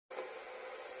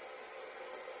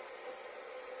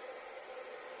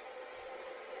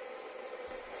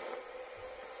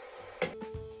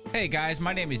Hey guys,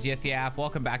 my name is YithYaff.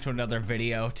 Welcome back to another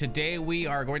video. Today we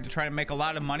are going to try to make a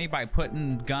lot of money by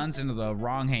putting guns into the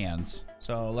wrong hands.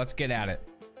 So let's get at it.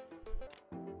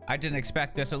 I didn't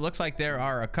expect this. It looks like there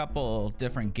are a couple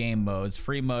different game modes: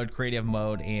 free mode, creative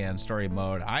mode, and story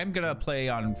mode. I'm gonna play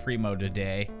on free mode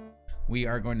today. We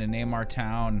are going to name our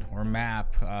town or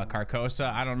map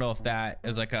Carcosa. I don't know if that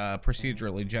is like a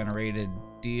procedurally generated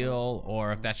deal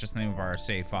or if that's just the name of our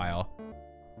save file.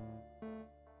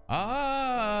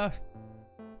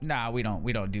 Nah, we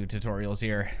don't do tutorials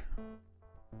here.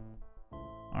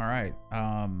 All right.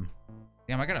 Damn,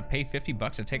 I gotta pay 50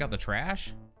 bucks to take out the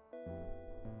trash?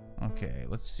 Okay,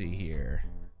 let's see here.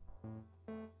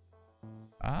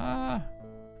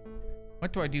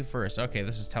 What do I do first? Okay,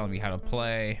 this is telling me how to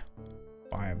play.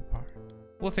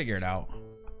 We'll figure it out.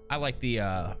 I like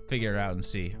the figure it out and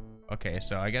see. Okay,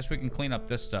 so I guess we can clean up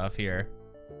this stuff here.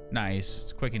 Nice,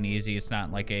 it's quick and easy. It's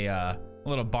not like a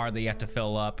little bar that you have to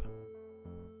fill up.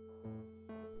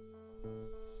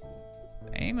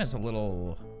 The aim is a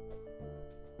little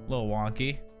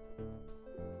wonky.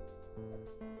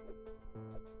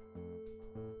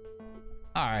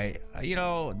 All right, you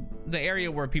know, the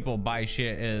area where people buy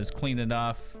shit is clean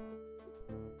enough.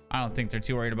 I don't think they're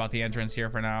too worried about the entrance here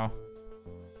for now.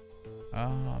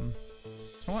 So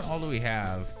what all do we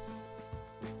have?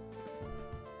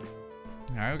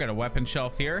 All right, we got a weapon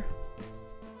shelf here.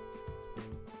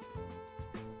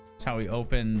 That's how we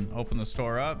open the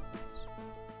store up.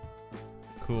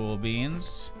 Cool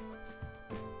beans.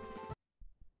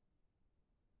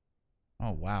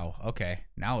 Oh wow, okay.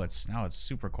 Now it's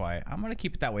super quiet. I'm gonna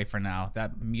keep it that way for now.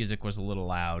 That music was a little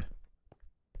loud.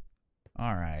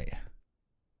 All right.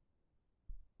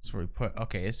 This is where we put,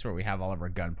 okay, this is where we have all of our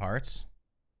gun parts.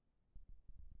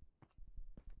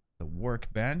 The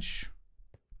workbench.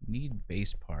 Need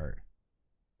base part.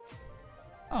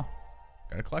 Oh,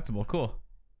 got a collectible, cool.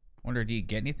 Wonder, do you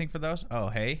get anything for those? Oh,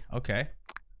 hey, okay.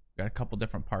 Got a couple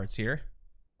different parts here.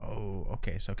 Oh,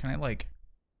 okay, so can I like,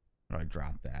 how do I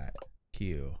drop that?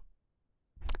 Q.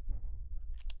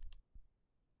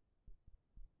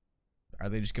 Are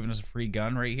they just giving us a free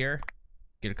gun right here?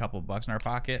 Get a couple bucks in our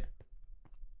pocket.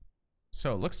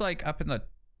 So it looks like up in the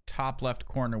top left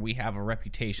corner we have a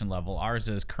reputation level. Ours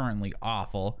is currently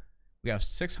awful. We have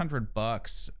 600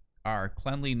 bucks. Our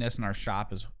cleanliness in our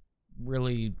shop is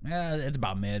really, it's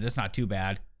about mid. It's not too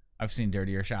bad. I've seen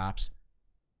dirtier shops.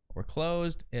 We're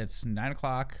closed. It's 9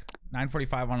 o'clock,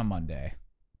 9:45 on a Monday.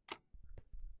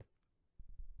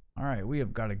 All right, we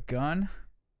have got a gun.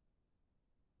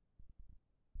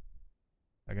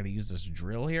 I gotta use this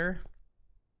drill here.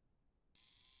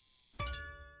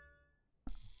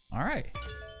 All right.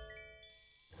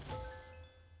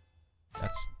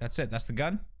 That's it. That's the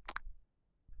gun.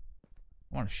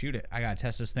 I want to shoot it. I gotta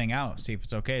test this thing out, see if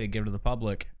it's okay to give to the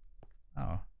public.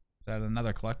 Oh, is that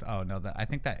another collect? Oh no, I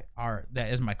think that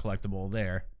is my collectible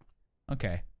there.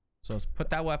 Okay, so let's put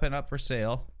that weapon up for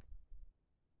sale.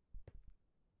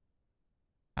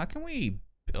 How can we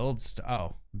build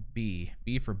oh, B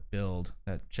for build.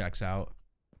 That checks out.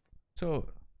 So,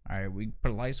 all right, we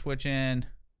put a light switch in,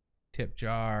 tip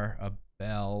jar, a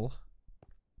bell,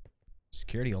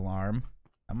 security alarm.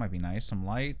 That might be nice. Some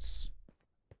lights.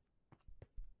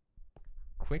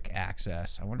 Quick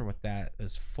access. I wonder what that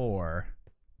is for.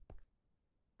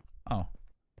 Oh.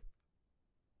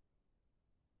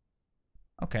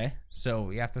 Okay, so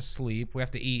we have to sleep. We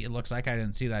have to eat. It looks like I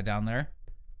didn't see that down there.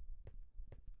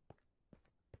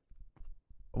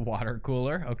 Water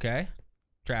cooler. Okay.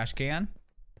 Trash can.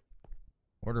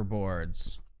 Order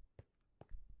boards.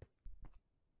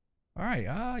 All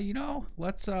right. You know,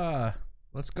 let's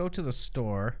go to the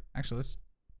store. Actually,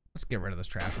 let's get rid of this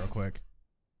trash real quick.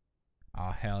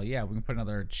 Oh, hell yeah. We can put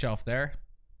another shelf there.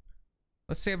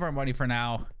 Let's save our money for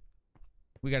now.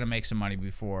 We got to make some money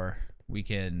before we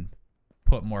can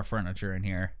put more furniture in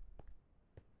here.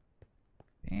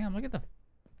 Damn, look at the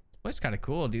place. Kind of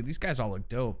cool, dude. These guys all look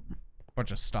dope.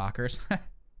 Bunch of stalkers. Look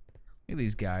at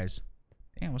these guys.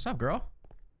 Damn, what's up, girl?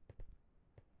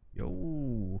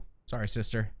 Yo. Sorry,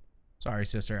 sister. Sorry,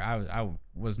 sister. I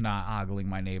was not ogling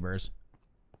my neighbors.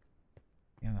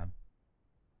 Yeah.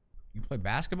 You play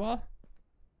basketball?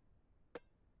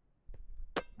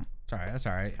 Sorry, that's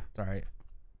all right. It's all right.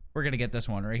 We're gonna get this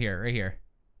one right here, right here.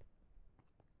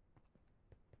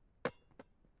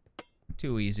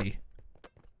 Too easy.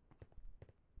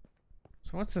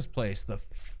 So what's this place? The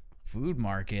food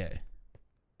market.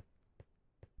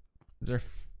 Is there?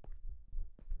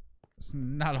 There's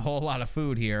not a whole lot of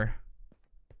food here.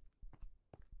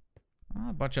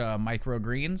 Oh, a bunch of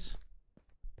microgreens.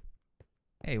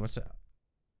 Hey, what's up?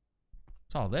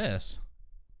 What's all this?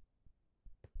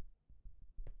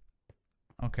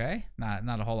 Okay,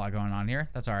 not a whole lot going on here.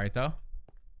 That's all right though.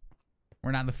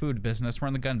 We're not in the food business. We're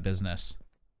in the gun business.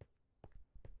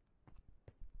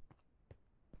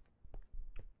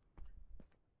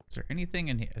 Is there anything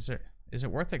in here? Is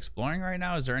it worth exploring right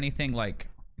now? Is there anything like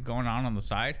going on the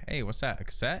side? Hey, what's that? A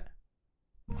cassette?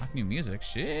 Unlock new music.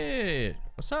 Shit.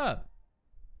 What's up?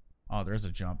 Oh, there's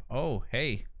a jump. Oh,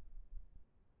 hey.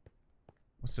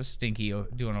 What's this stinky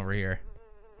doing over here?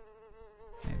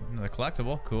 Another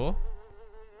collectible. Cool.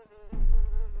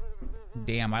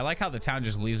 Damn, I like how the town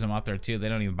just leaves him up there too. They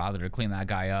don't even bother to clean that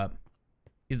guy up.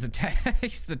 He's the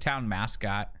he's the town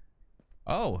mascot.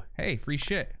 Oh, hey, free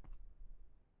shit.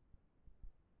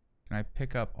 Can I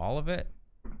pick up all of it?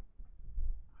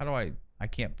 How do I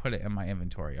can't put it in my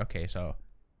inventory. Okay, so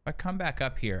if I come back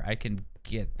up here, I can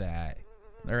get that.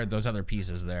 There are those other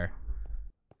pieces there.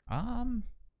 What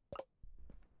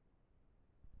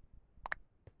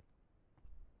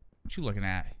you looking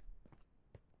at?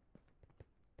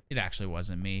 It actually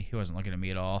wasn't me. He wasn't looking at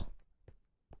me at all.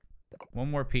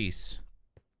 One more piece.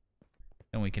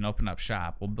 Then we can open up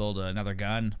shop. We'll build another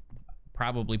gun.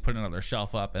 Probably put another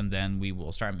shelf up, and then we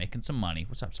will start making some money.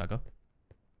 What's up, sucko?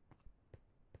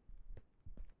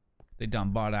 They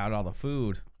done bought out all the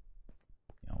food.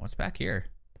 You know, what's back here?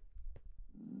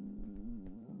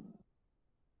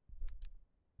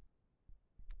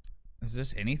 Is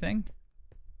this anything?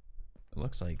 It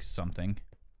looks like something.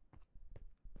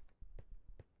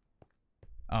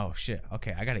 Oh, shit.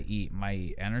 Okay, I gotta eat.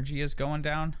 My energy is going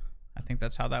down. I think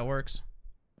that's how that works.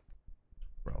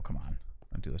 Bro, come on.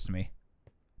 Don't do this to me.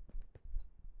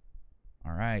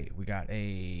 All right, we got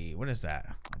a... What is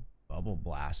that? A bubble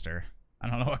blaster. I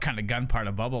don't know what kind of gun part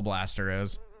a bubble blaster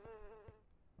is.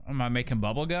 Am I making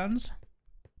bubble guns?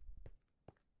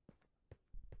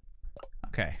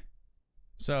 Okay.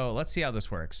 So, let's see how this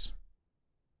works.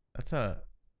 That's a...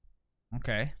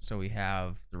 Okay, so we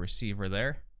have the receiver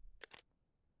there.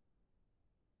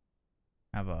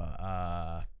 Have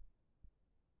a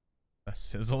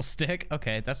sizzle stick.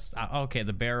 Okay, that's okay.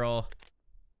 The barrel,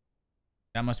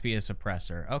 that must be a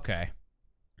suppressor. Okay,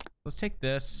 let's take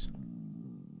this.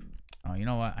 Oh, you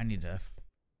know what? I need to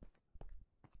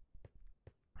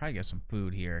probably get some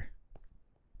food here.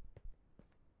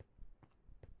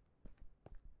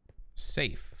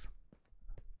 Safe.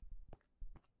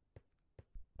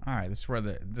 All right,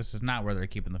 this is not where they're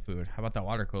keeping the food. How about that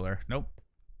water cooler? Nope.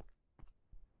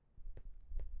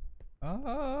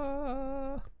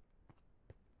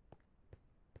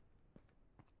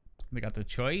 We got the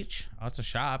choich. Oh, it's a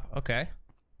shop. Okay.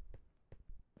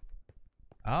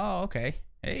 Oh, okay.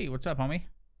 Hey, what's up, homie?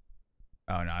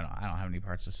 Oh, no, I don't have any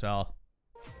parts to sell.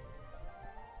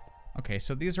 Okay,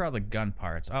 so these are all the gun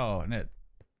parts. Oh, and it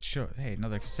hey,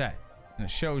 another cassette. And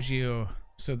it shows you.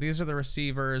 So these are the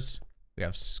receivers. We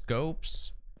have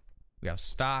scopes. We have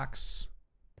stocks.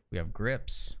 We have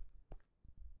grips.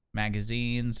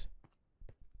 Magazines.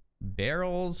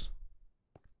 Barrels,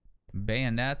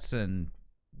 bayonets, and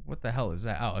what the hell is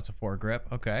that? Oh, it's a foregrip.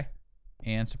 Okay.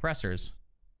 And suppressors.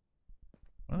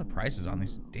 What are the prices on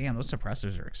these? Damn, those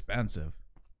suppressors are expensive.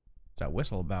 What's that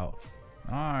whistle about?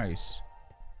 Nice.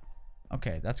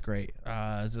 Okay, that's great.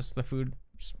 Is this the food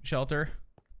shelter?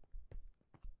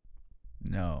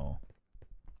 No.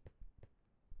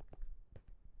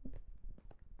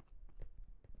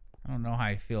 I don't know how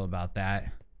I feel about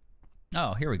that.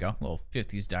 Oh, here we go. Little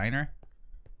 50s diner.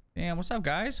 Damn, what's up,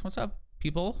 guys? What's up,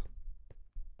 people?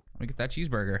 Let me get that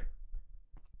cheeseburger.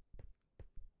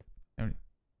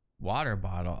 Water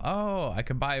bottle. Oh, I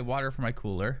can buy water for my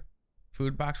cooler.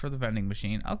 Food box for the vending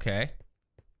machine. Okay.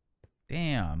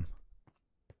 Damn.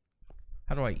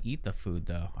 How do I eat the food,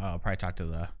 though? Oh, I'll probably talk to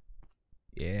the...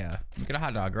 Yeah. Get a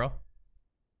hot dog, girl.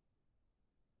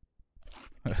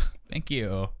 Thank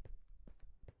you.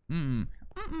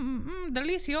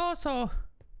 Delicioso.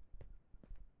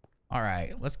 All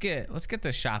right, let's get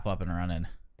this shop up and running.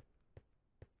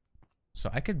 So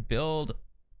I could build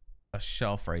a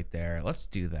shelf right there. Let's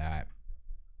do that.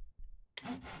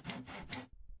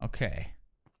 Okay.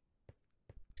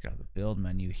 Got the build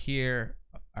menu here.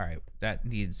 All right, that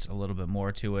needs a little bit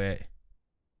more to it.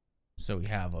 So we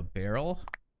have a barrel.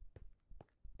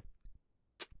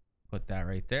 Put that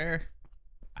right there.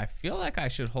 I feel like I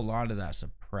should hold on to that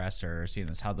suppressor, seeing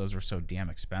as how those were so damn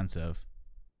expensive.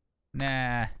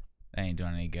 Nah, that ain't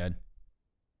doing any good.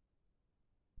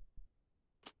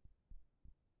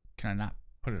 Can I not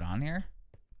put it on here?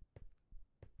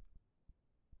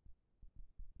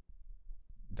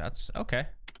 That's okay.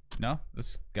 No,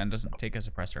 this gun doesn't take a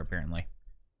suppressor apparently.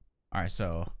 All right,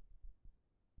 so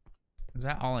is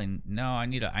that all no, I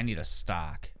need a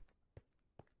stock.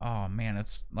 Oh man,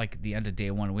 it's like the end of day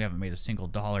one. We haven't made a single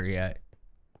dollar yet.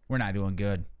 We're not doing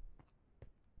good.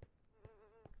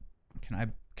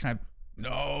 Can I?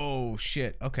 No,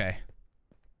 shit. Okay.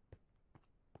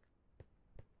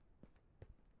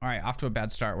 All right, off to a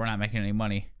bad start. We're not making any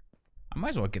money. I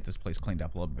might as well get this place cleaned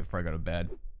up a little bit before I go to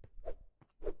bed.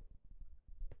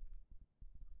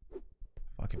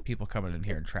 Fucking people coming in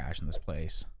here and trashing this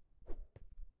place.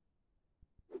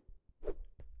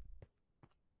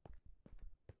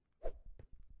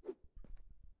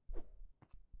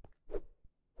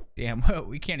 Damn,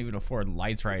 we can't even afford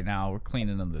lights right now. We're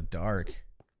cleaning in the dark.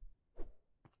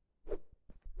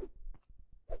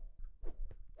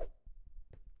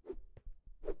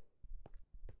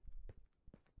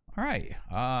 All right,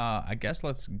 I guess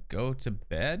let's go to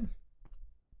bed.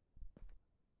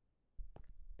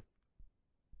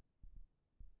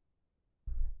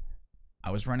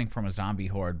 I was running from a zombie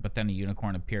horde, but then a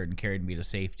unicorn appeared and carried me to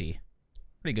safety.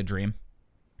 Pretty good dream.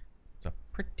 It's a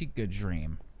pretty good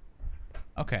dream.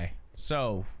 Okay,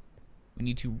 so we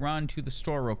need to run to the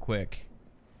store real quick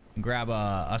and grab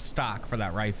a stock for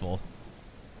that rifle.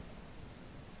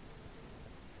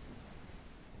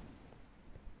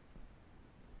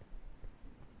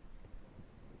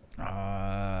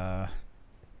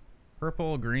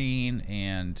 Purple, green,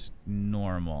 and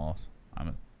normal.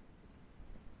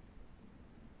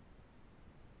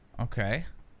 Okay.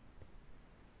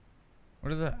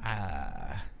 What are the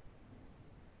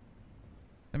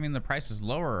I mean, the price is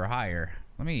lower or higher?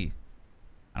 I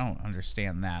don't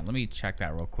understand that. Let me check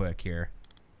that real quick here.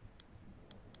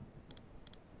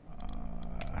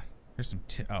 Here's some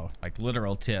like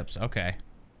literal tips. Okay.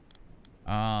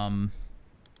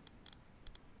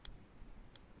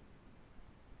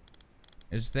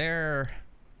 Is there...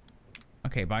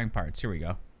 Okay, buying parts. Here we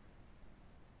go.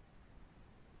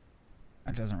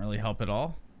 That doesn't really help at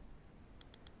all.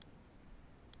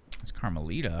 It's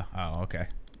Carmelita. Oh, okay.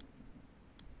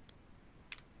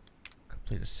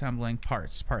 Complete assembling.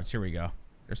 Parts. Here we go.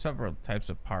 There's several types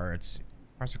of parts.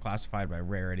 Parts are classified by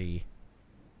rarity.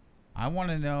 I want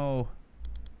to know...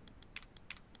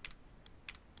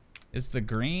 Is the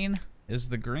green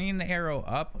arrow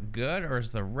up good, or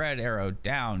is the red arrow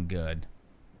down good?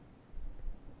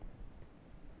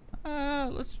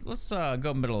 Let's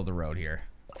go middle of the road here.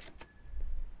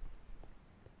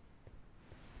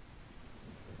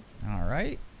 All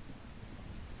right.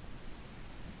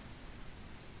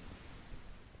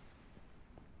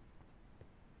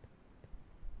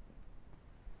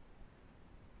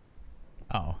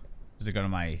 Oh, does it go to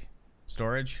my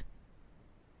storage?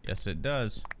 Yes, it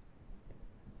does.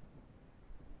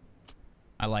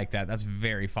 I like that. That's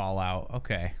very Fallout.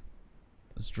 Okay.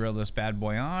 Let's drill this bad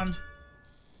boy on.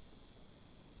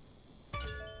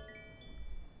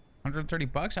 130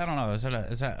 bucks? I don't know.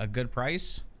 Is that a good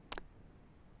price?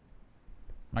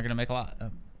 Am I gonna make a lot?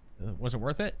 Was it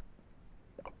worth it?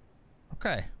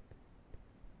 Okay.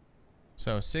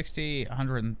 So 60,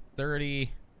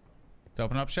 130. Let's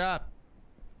open up shop.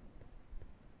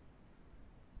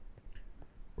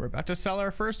 We're about to sell our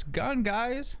first gun,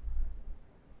 guys.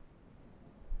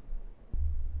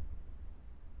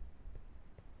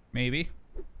 Maybe.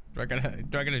 Do I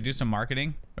gotta do some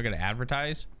marketing? Do I gotta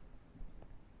advertise?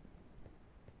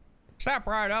 Step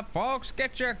right up, folks.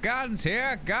 Get your guns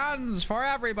here. Guns for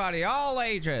everybody, all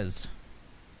ages.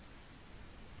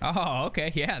 Oh,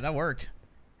 okay. Yeah, that worked.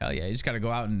 Hell yeah. You just gotta go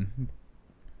out and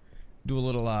do a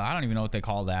little, I don't even know what they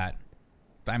call that.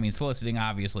 I mean, soliciting,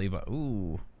 obviously, but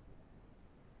ooh.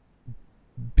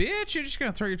 Bitch, you're just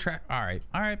gonna throw your trash. All right.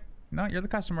 All right. No, you're the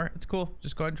customer. It's cool.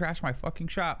 Just go ahead and trash my fucking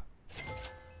shop.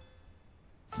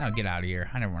 Now get out of here.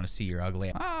 I never want to see your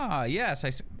ugly. Ah, yes.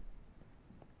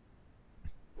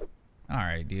 All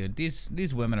right, dude.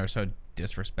 These women are so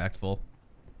disrespectful.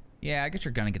 Yeah, get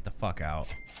your gun and get the fuck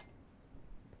out.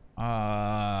 All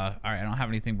right. I don't have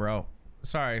anything, bro.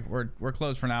 Sorry, we're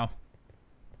closed for now.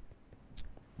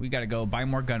 We gotta go buy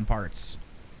more gun parts.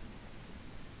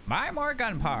 Buy more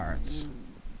gun parts.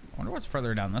 I wonder what's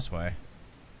further down this way.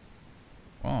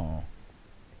 Oh.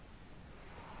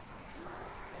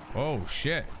 Oh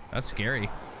shit, that's scary.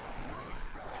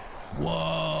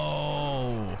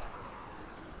 Whoa.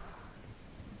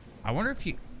 I wonder if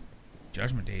you...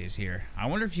 Judgment Day is here. I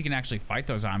wonder if you can actually fight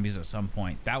those zombies at some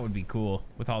point. That would be cool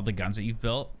with all the guns that you've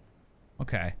built.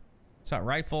 Okay. So that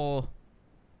rifle...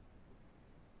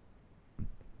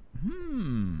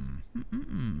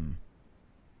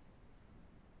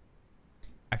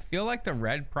 I feel like the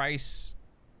red price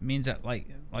means that like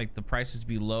the price is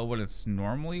below what it's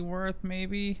normally worth,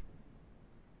 maybe.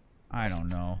 I don't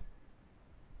know.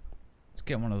 Let's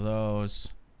get one of those.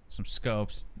 Some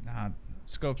scopes.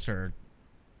 Scopes are...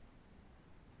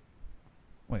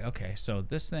 Wait, okay, so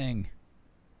this thing...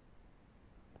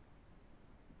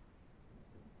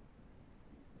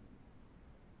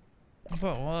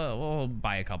 But we'll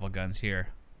buy a couple guns here.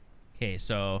 Okay,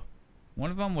 so one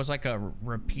of them was like a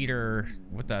repeater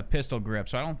with a pistol grip,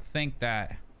 so I don't think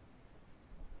that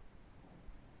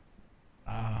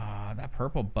that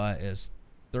purple butt is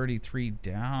 33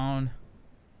 down.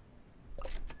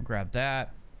 Grab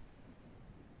that.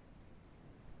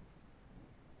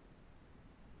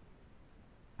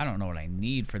 I don't know what I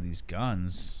need for these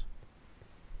guns.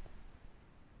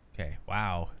 Okay,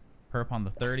 wow. Perp on the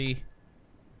 30.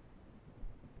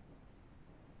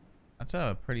 That's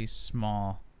a pretty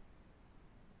small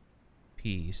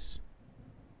piece.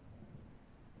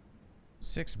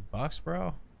 $6,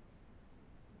 bro.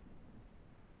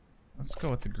 Let's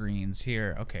go with the greens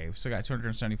here. Okay, we still got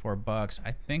 $274.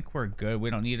 I think we're good.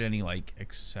 We don't need any like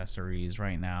accessories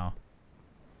right now.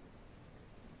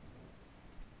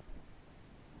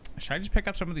 Should I just pick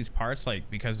up some of these parts like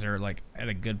because they're like at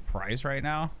a good price right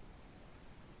now?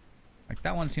 Like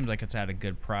that one seems like it's at a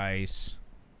good price.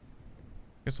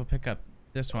 Guess we'll pick up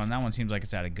this one. That one seems like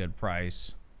it's at a good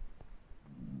price.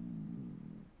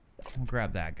 We'll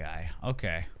grab that guy.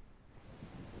 Okay.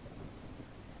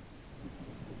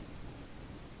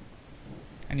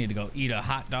 I need to go eat a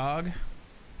hot dog.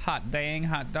 Hot dang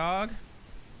hot dog.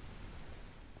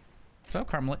 What's up,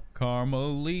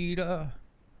 Carmelita?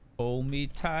 Hold me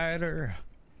tighter.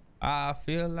 I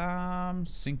feel I'm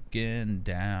sinking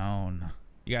down.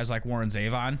 You guys like Warren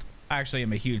Zevon? I actually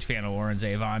am a huge fan of Warren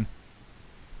Zevon.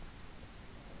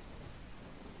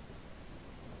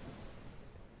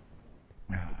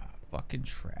 Fucking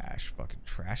trash. Fucking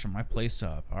trashing my place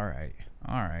up. Alright.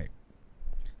 Alright.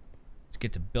 Let's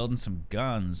get to building some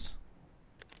guns.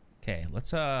 Okay,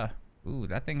 let's ooh,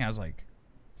 that thing has like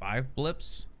 5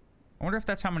 blips. I wonder if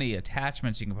that's how many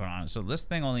attachments you can put on it. So this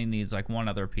thing only needs like 1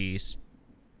 other piece.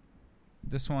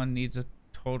 This one needs a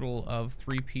total of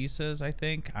 3 pieces, I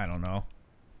think. I don't know.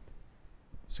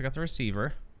 So I got the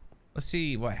receiver. Let's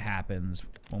see what happens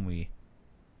when we...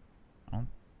 I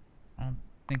don't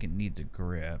think it needs a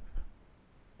grip.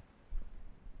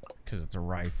 Because it's a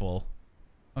rifle.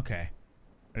 Okay.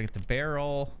 Gotta get the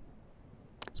barrel.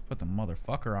 Let's put the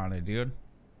motherfucker on it, dude.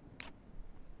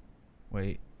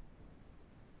 Wait.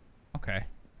 Okay.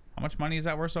 How much money is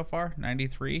that worth so far?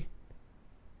 93?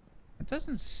 It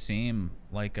doesn't seem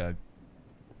like a...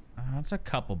 it's a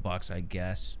couple bucks, I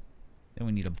guess. Then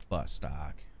we need a butt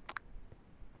stock.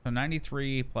 So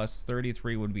 93 plus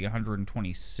 33 would be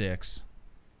 126.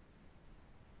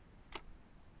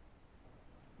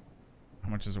 How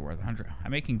much is it worth? 100.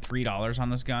 I'm making $3 on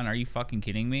this gun. Are you fucking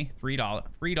kidding me?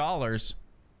 $3.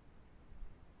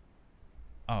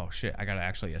 Oh shit, I gotta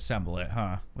actually assemble it,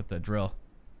 huh? With the drill.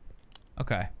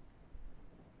 Okay.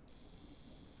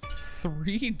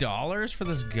 $3 for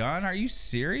this gun? Are you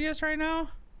serious right now?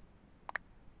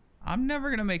 I'm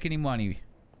never gonna make any money.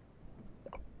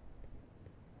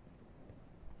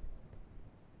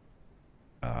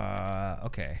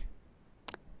 Okay.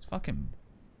 It's fucking...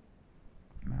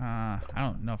 I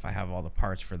don't know if I have all the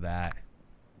parts for that.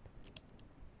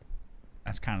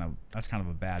 That's kind of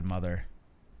a bad mother.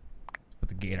 Let's put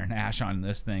the Gator Nash on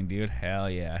this thing, dude. Hell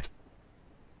yeah.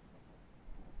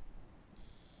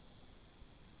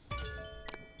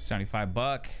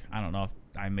 $75. I don't know if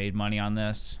I made money on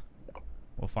this.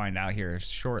 We'll find out here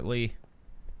shortly.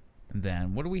 And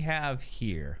then what do we have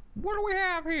here? What do we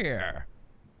have here?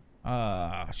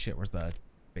 Shit, where's the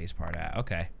base part at?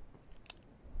 Okay.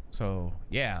 So,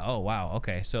 yeah. Oh, wow.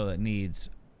 Okay, so it needs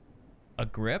a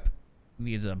grip, it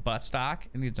needs a buttstock,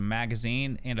 it needs a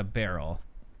magazine, and a barrel.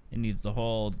 It needs the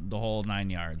whole 9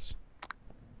 yards.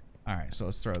 All right, so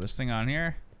let's throw this thing on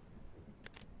here.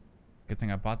 Good thing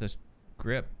I bought this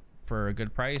grip for a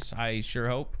good price, I sure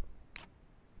hope.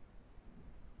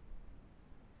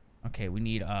 Okay, we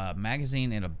need a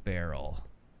magazine and a barrel.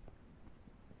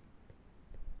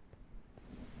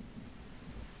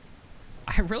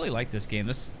 I really like this game.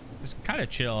 This is kind of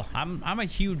chill. I'm a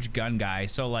huge gun guy,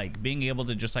 so like being able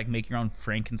to just like make your own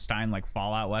Frankenstein like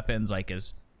Fallout weapons like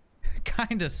is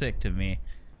kind of sick to me.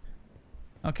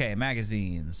 Okay,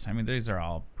 magazines. I mean, these are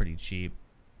all pretty cheap.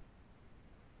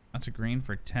 That's a green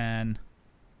for 10.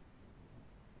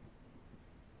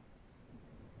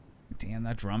 Damn,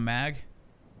 that drum mag.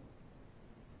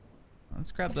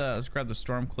 Let's grab the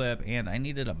storm clip, and I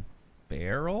needed a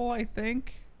barrel, I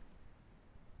think.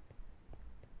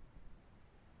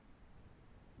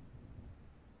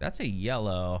 That's a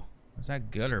yellow. Is that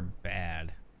good or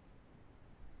bad?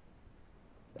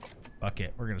 Fuck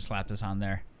it. We're gonna slap this on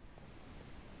there.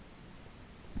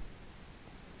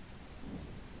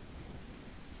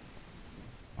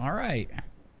 All right.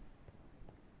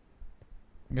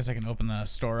 I guess I can open the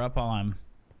store up while I'm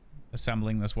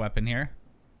assembling this weapon here.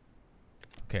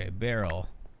 Okay, barrel.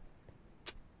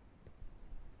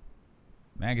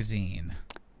 Magazine.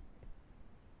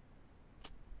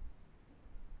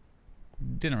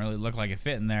 Didn't really look like it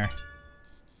fit in there.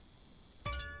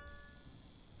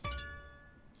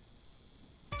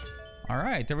 All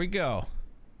right, there we go.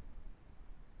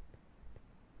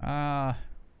 What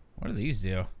do these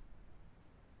do?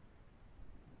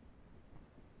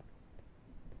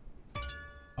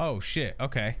 Oh shit,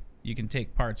 okay. You can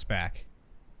take parts back.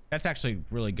 That's actually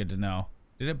really good to know.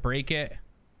 Did it break it?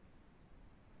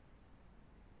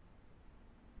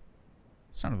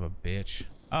 Son of a bitch.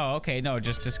 Oh, okay, no, it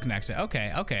just disconnects it.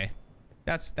 Okay, okay.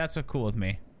 That's so cool with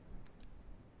me.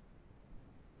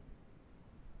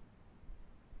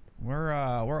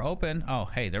 We're open. Oh,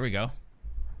 hey, there we go.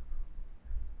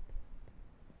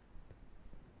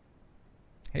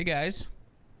 Hey guys.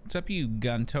 What's up, you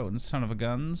gun-toting son of a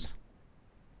guns?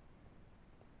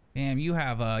 Damn, you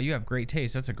have great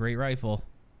taste. That's a great rifle.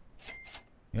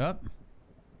 Yup.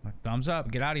 Thumbs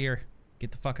up. Get out of here.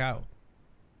 Get the fuck out.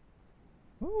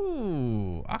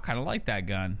 Ooh, I kind of like that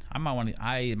gun. I might want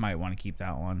to keep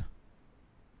that one.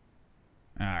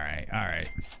 All right, all right.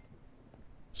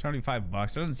 $75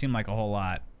 doesn't seem like a whole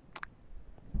lot.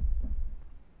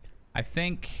 I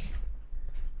think.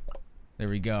 There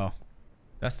we go.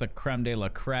 That's the creme de la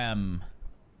creme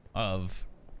of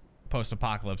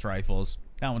post-apocalypse rifles.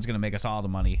 That one's gonna make us all the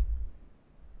money.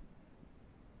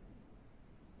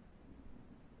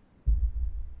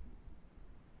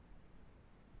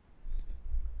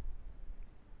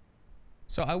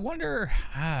 So I wonder,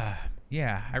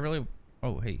 yeah, I really,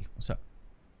 oh, hey, what's up?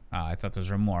 I thought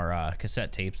those were more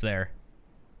cassette tapes there.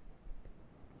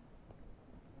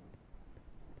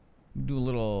 Do a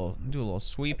little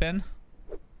sweeping.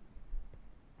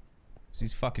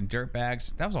 These fucking dirt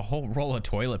bags. That was a whole roll of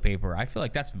toilet paper. I feel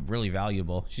like that's really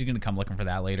valuable. She's gonna come looking for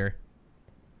that later.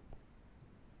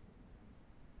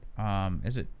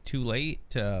 Is it too late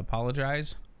to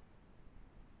apologize?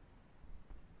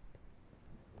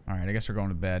 All right, I guess we're going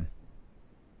to bed.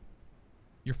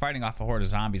 You're fighting off a horde of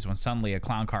zombies when suddenly a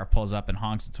clown car pulls up and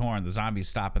honks its horn. The zombies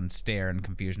stop and stare in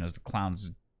confusion as the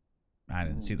clowns... I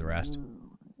didn't see the rest.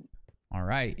 All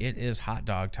right, it is hot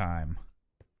dog time.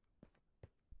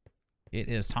 It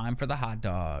is time for the hot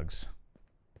dogs.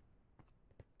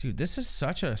 Dude, this is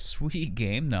such a sweet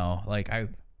game, though. Like, I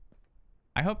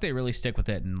hope they really stick with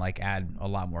it and, like, add a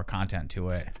lot more content to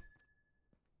it.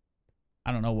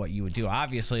 I don't know what you would do.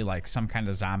 Obviously, like, some kind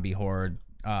of zombie horde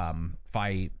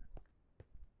fight.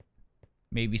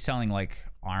 Maybe selling, like,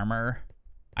 armor.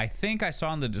 I think I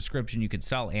saw in the description you could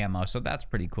sell ammo, so that's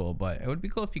pretty cool. But it would be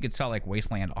cool if you could sell, like,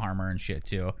 wasteland armor and shit,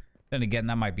 too. Then again,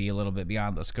 that might be a little bit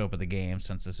beyond the scope of the game,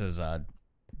 since this is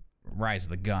Rise of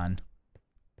the Gun.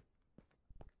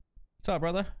 What's up,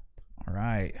 brother? All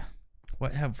right.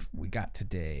 What have we got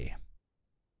today?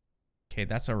 Okay,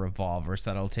 that's a revolver, so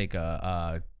that'll take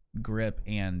a grip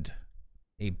and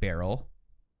a barrel.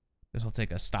 This will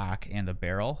take a stock and a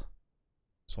barrel.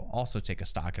 This will also take a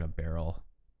stock and a barrel.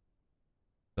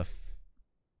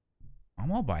 I'm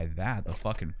all by that. The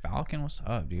fucking Falcon. What's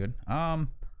up, dude?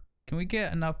 Can we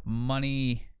get enough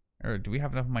money, or do we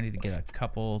have enough money to get a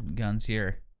couple guns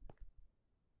here?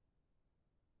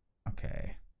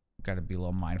 Okay, got to be a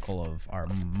little mindful of our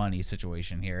money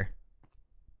situation here.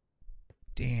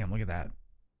 Damn, look at that.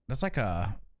 That's like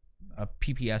a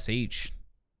PPSH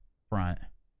front.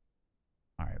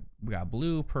 All right, we got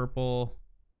blue, purple,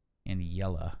 and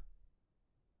yellow.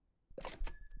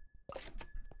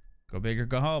 Go big or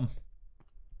go home.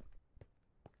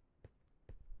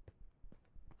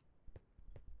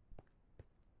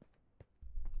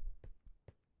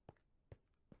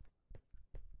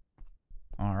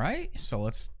 All right, so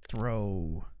let's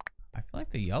throw. I feel like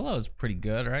the yellow is pretty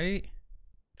good, right?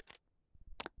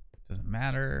 Doesn't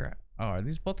matter. Oh, are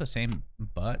these both the same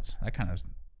butts? That kind of,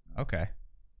 okay.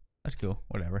 That's cool,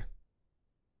 whatever.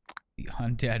 The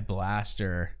undead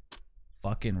blaster.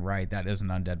 Fucking right, that is an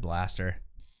undead blaster.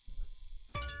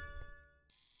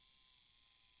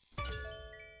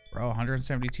 Bro,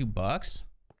 $172?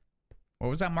 What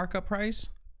was that markup price?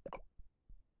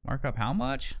 Markup how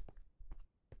much?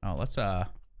 Oh, let's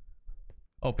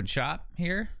open shop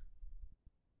here.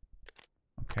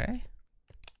 Okay.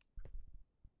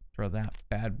 Throw that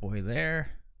bad boy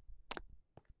there.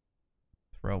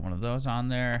 Throw one of those on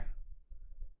there.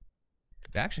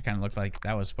 It actually kind of looked like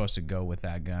that was supposed to go with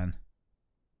that gun.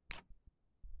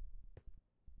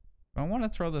 I want to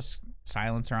throw this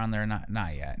silencer on there.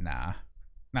 Not yet. Nah.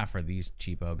 Not for these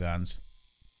cheapo guns.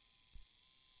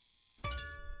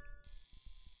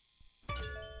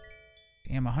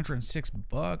 Damn,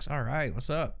 $106. All right, what's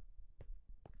up?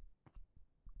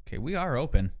 Okay, we are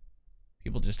open.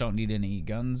 People just don't need any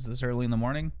guns this early in the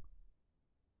morning.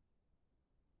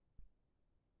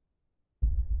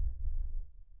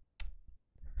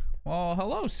 Well,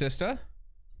 hello, sister.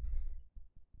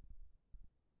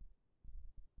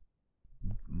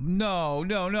 No,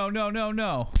 no, no, no, no,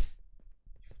 no.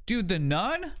 Dude, the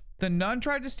nun? The nun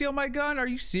tried to steal my gun? Are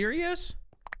you serious?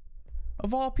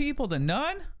 Of all people, the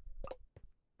nun?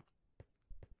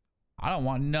 I don't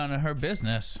want none of her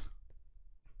business.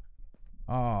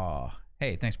 Oh,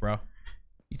 hey, thanks, bro.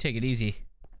 You take it easy.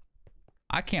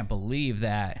 I can't believe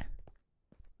that.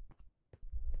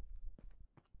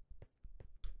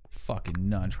 Fucking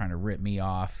nun trying to rip me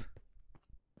off.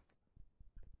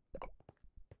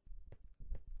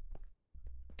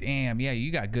 Damn, yeah,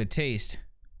 you got good taste.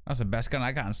 That's the best gun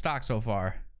I got in stock so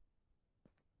far.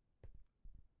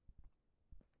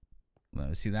 Let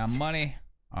me see that money.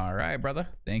 All right, brother.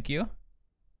 Thank you.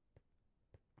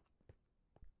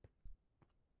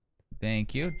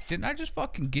 Thank you. Didn't I just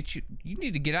fucking get you? You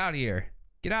need to get out of here.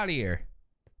 Get out of here.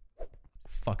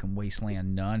 Fucking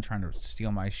wasteland nun trying to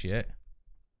steal my shit.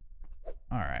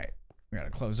 All right. We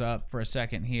gotta close up for a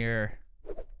second here.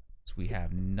 So we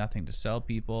have nothing to sell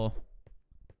people.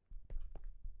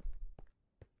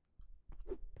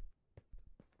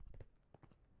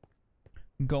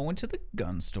 Going to the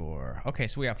gun store. Okay,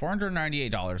 so we have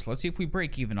 $498. Let's see if we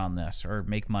break even on this or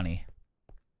make money.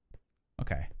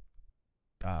 Okay.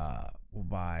 We'll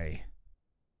buy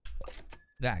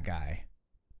that guy.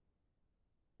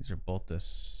 These are both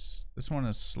this one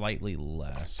is slightly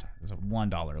less. There's a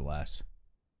 $1 less.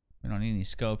 We don't need any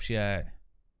scopes yet.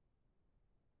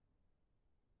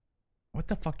 What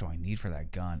the fuck do I need for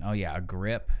that gun? Oh yeah, a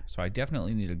grip. So I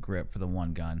definitely need a grip for the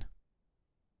one gun.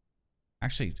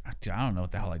 Actually, I don't know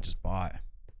what the hell I just bought.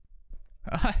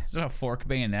 Is it a fork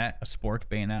bayonet? A spork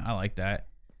bayonet? I like that.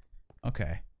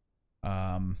 Okay.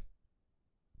 I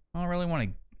don't really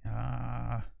want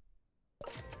to...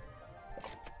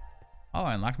 Oh,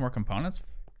 I unlocked more components?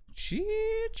 Shit,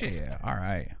 yeah.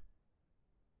 Alright.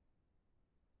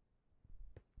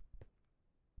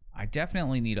 I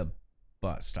definitely need a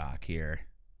butt stock here.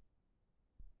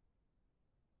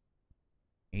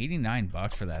 89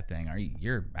 bucks for that thing.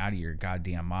 You're out of your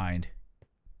goddamn mind.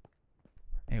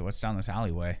 Hey, what's down this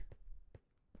alleyway?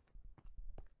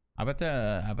 I bet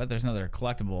there's another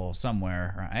collectible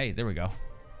somewhere. Hey, there we go.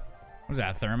 What is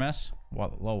that, thermos?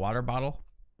 Low water bottle?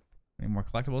 Any more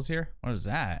collectibles here? What is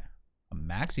that? A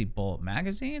maxi bolt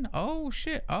magazine? Oh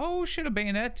shit. Oh shit, a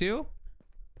bayonet too.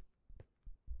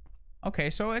 Okay,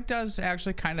 so it does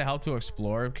actually kind of help to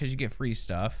explore because you get free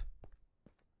stuff.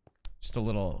 Just a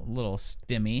little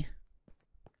stimmy.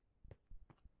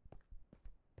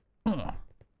 Ugh.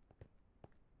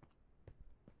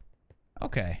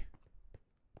 Okay.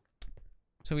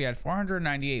 So we had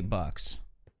 498 bucks.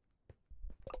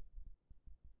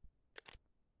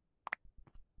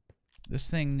 This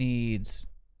thing needs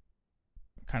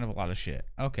kind of a lot of shit.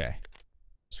 Okay.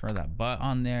 Let's throw that butt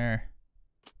on there.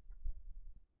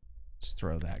 Let's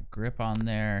throw that grip on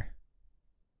there.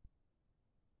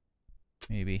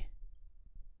 Maybe.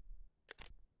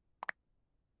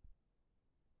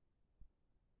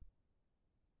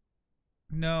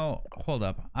 No, hold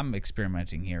up. I'm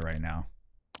experimenting here right now.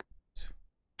 So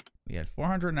we had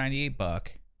 498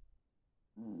 bucks.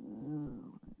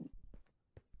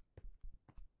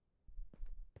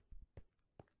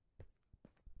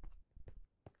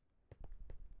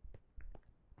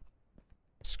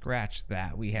 Scratch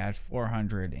that. We had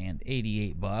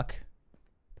 488 bucks.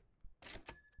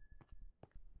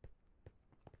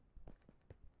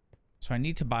 So I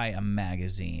need to buy a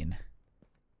magazine.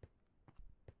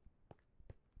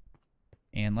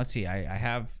 And let's see, I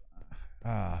have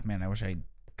man, I wish I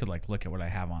could like look at what I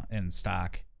have on in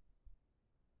stock.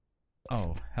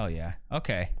 Oh, hell yeah.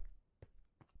 Okay.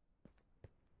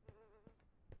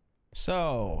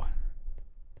 So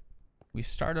we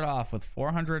started off with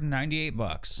 498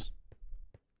 bucks.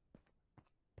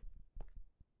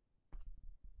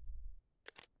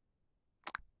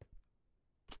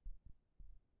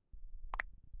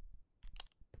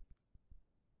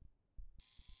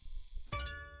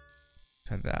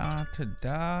 Ta-da,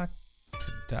 ta-da,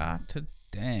 ta-da,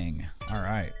 ta-dang. All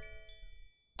right.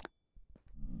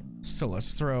 So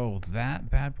let's throw that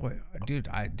bad boy. Dude,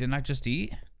 didn't I just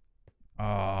eat?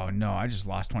 Oh, no, I just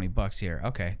lost 20 bucks here.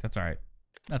 Okay, that's all right.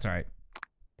 That's all right.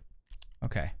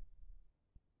 Okay.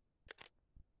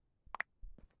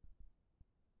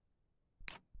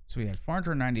 So we had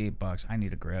 498 bucks. I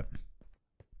need a grip.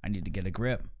 I need to get a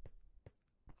grip.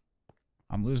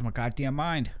 I'm losing my goddamn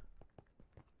mind.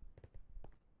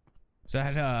 Is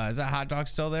that hot dog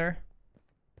still there?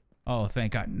 Oh,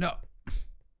 thank God. No.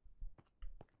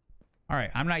 All right,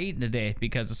 I'm not eating today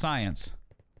because of science.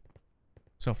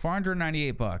 So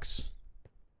 498 bucks.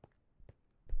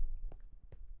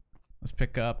 Let's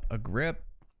pick up a grip.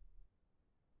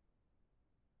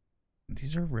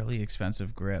 These are really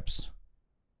expensive grips.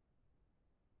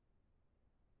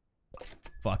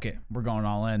 Fuck it. We're going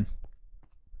all in.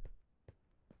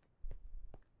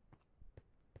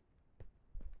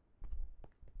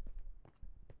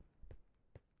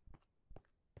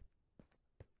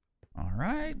 All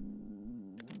right.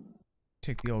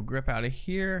 Take the old grip out of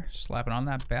here. Slap it on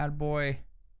that bad boy.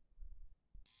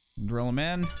 Drill them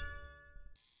in.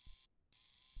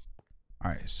 All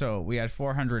right, so we had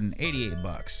 488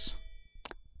 bucks.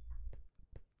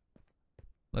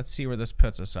 Let's see where this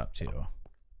puts us up to.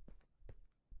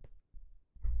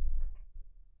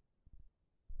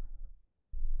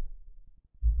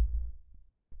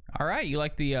 All right, you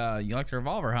like the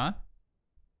revolver, huh?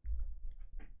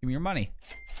 Give me your money.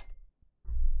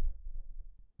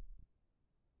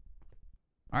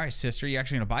 All right, sister, you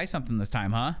actually gonna buy something this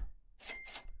time, huh?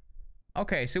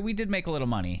 Okay, so we did make a little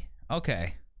money.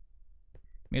 Okay.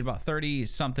 Made about 30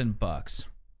 something bucks,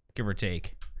 give or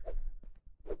take.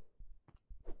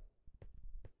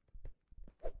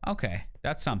 Okay,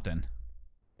 that's something.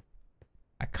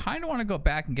 I kind of want to go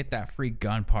back and get that free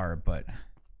gun part, but...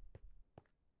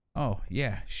 Oh,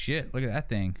 yeah, shit, look at that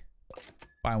thing.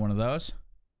 Buy one of those.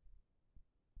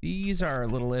 These are a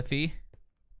little iffy.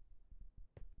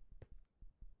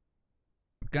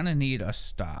 Gonna need a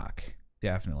stock.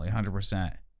 Definitely,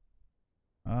 100%.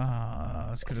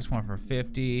 Let's get this one for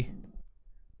 50.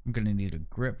 I'm gonna need a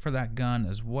grip for that gun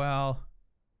as well.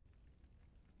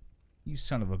 You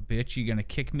son of a bitch, you gonna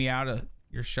kick me out of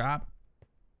your shop?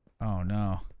 Oh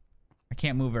no. I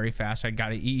can't move very fast, I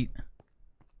gotta eat.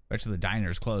 Bet you the diner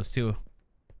is closed too.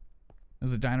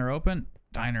 Is the diner open?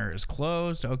 Diner is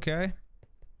closed, okay.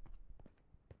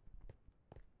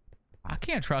 I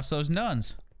can't trust those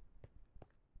nuns.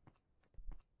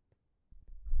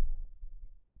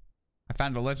 I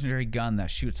found a legendary gun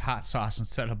that shoots hot sauce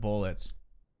instead of bullets.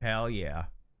 Hell yeah.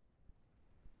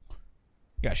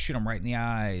 You gotta shoot them right in the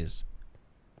eyes.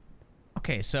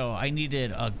 Okay, so I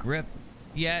needed a grip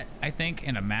yet, I think,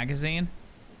 and a magazine.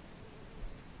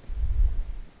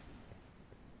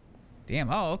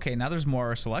 Damn, oh, okay, now there's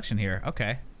more selection here.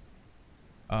 Okay.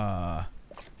 I'll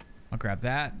grab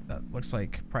that. That looks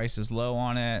like price is low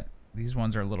on it. These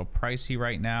ones are a little pricey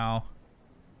right now.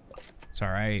 It's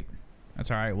alright. That's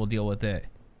alright, we'll deal with it.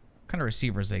 What kind of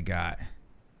receivers they got?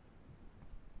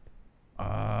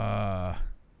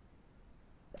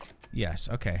 Yes,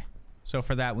 okay. So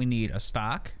for that we need a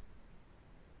stock.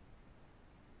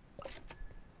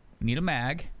 We need a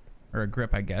mag. Or a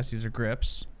grip, I guess. These are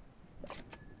grips.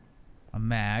 A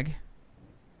mag.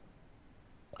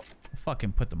 I'll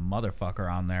fucking put the motherfucker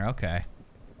on there, okay.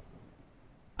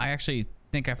 I actually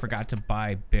think I forgot to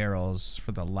buy barrels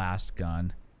for the last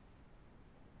gun.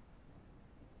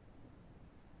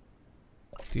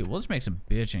 Dude, we'll just make some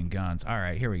bitchin' guns.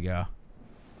 Alright, here we go.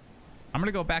 I'm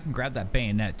gonna go back and grab that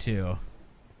bayonet too.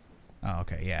 Oh,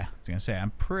 okay, yeah. I was gonna say,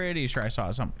 I'm pretty sure I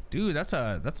saw some. Dude, that's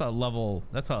a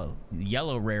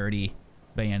yellow rarity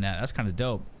bayonet. That's kind of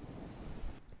dope.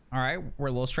 Alright, we're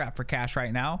a little strapped for cash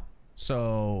right now.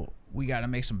 So we gotta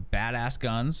make some badass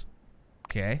guns.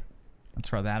 Okay. Let's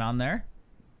throw that on there.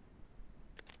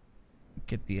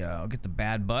 Get the I'll get the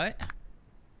bad butt.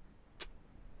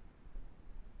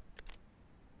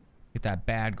 Get that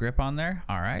bad grip on there.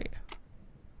 All right.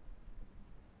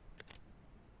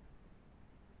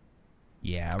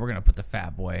 Yeah, we're gonna put the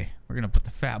fat boy. We're gonna put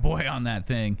the fat boy on that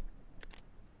thing.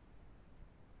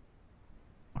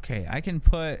 Okay, I can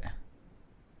put...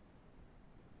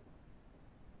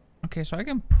 Okay, so I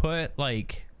can put,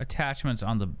 like, attachments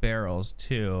on the barrels,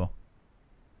 too.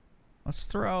 Let's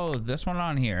throw this one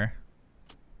on here.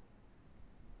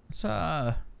 Let's,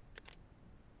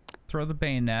 throw the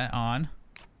bayonet on.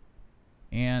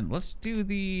 And let's do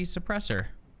the suppressor.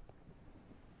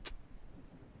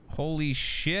 Holy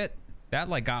shit. That,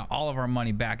 like, got all of our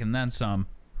money back and then some.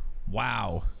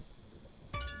 Wow.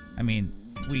 I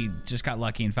mean, we just got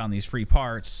lucky and found these free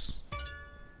parts.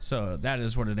 So, that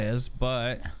is what it is,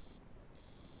 but...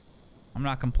 I'm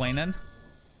not complaining.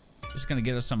 It's gonna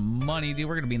get us some money, dude.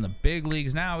 We're gonna be in the big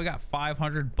leagues now. We got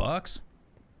 500 bucks.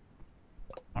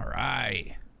 All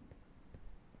right.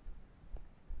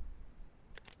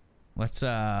 Let's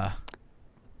throw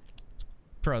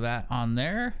that on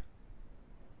there.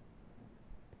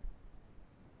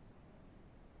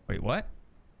 Wait, what?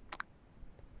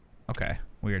 Okay,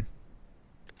 weird.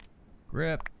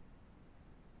 Grip.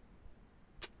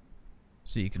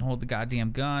 So you can hold the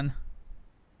goddamn gun.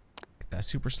 Get that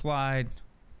super slide.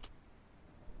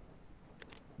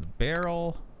 The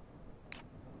barrel.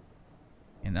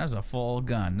 And that is a full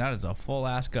gun. That is a full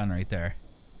ass gun right there.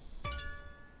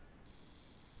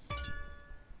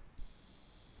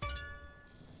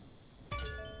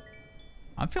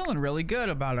 I'm feeling really good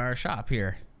about our shop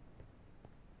here.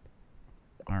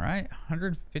 All right,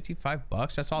 155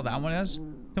 bucks. That's all that one is.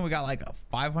 Then we got like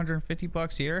 550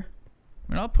 bucks here.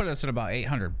 I mean, I'll put us at about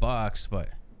 800 bucks, but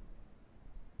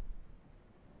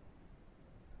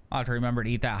I'll have to remember to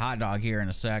eat that hot dog here in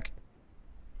a sec.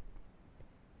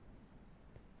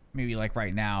 Maybe like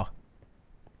right now.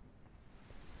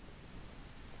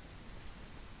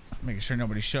 Making sure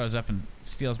nobody shows up and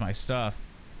steals my stuff.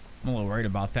 I'm a little worried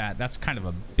about that. That's kind of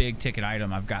a big ticket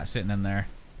item I've got sitting in there.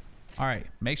 All right,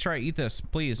 make sure I eat this.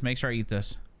 Please, make sure I eat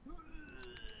this.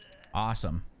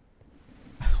 Awesome.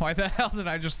 Why the hell did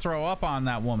I just throw up on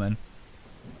that woman?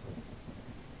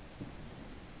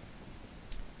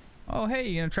 Oh, hey,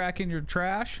 you gonna track in your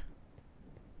trash?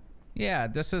 Yeah,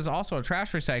 this is also a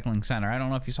trash recycling center. I don't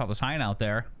know if you saw the sign out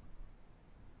there.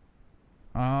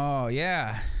 Oh,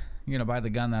 yeah. You're gonna buy the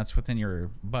gun that's within your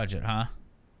budget, huh?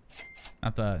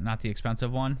 Not the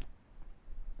expensive one.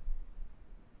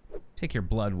 Take your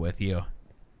blood with you.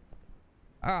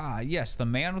 Ah, yes, the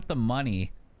man with the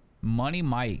money. Money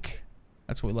Mike.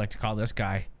 That's what we like to call this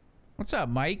guy. What's up,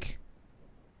 Mike?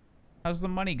 How's the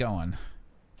money going?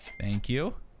 Thank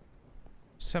you.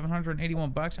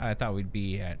 781 bucks. I thought we'd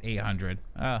be at 800.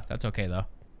 That's okay though.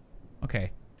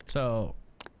 Okay, so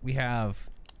we have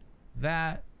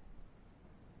that.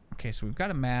 Okay, so we've got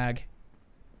a mag.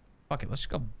 Fuck it, let's just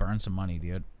go burn some money,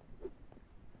 dude.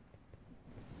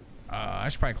 I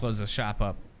should probably close this shop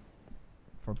up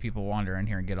before people wander in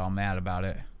here and get all mad about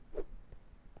it.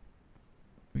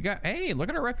 We got, hey, look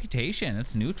at our reputation.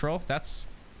 It's neutral. That's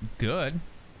good.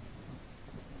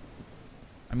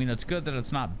 I mean, it's good that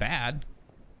it's not bad.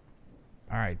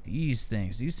 All right, these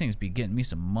things be getting me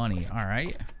some money. All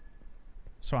right.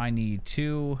 So I need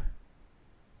 2.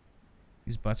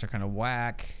 These butts are kind of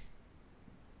whack.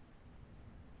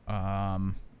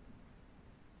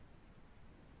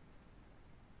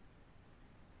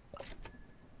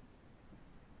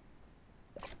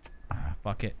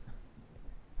 Fuck it.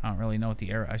 I don't really know what the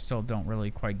arrow. I still don't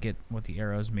really quite get what the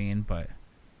arrows mean, but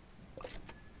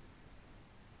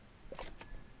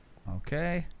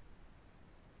okay.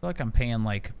 I feel like I'm paying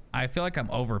like, I feel like I'm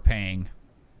overpaying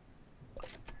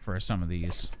for some of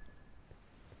these.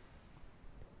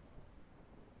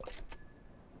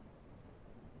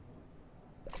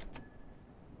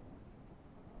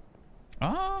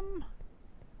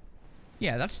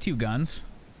 Yeah, that's 2 guns.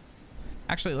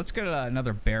 Actually, let's get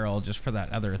another barrel just for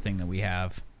that other thing that we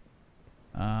have.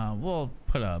 We'll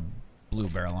put a blue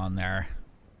barrel on there.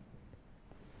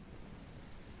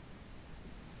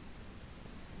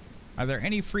 Are there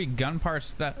any free gun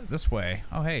parts this way?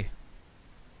 Oh, hey.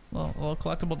 Little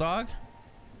collectible dog.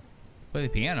 Play the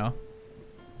piano.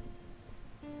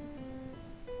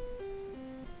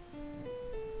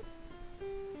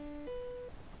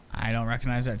 I don't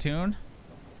recognize that tune.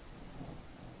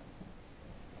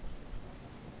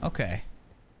 Okay.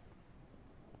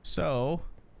 So,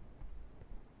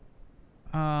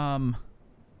 I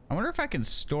wonder if I can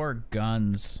store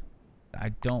guns that I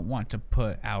don't want to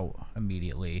put out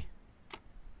immediately.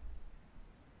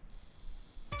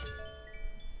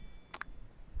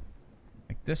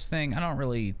 Like this thing, I don't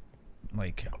really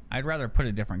like. I'd rather put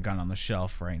a different gun on the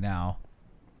shelf right now.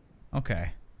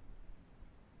 Okay.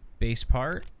 Base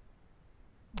part.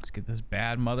 Let's get this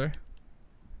bad mother.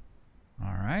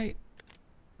 All right.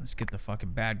 Let's get the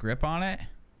fucking bad grip on it.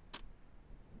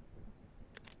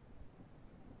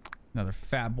 Another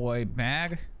fat boy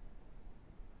mag.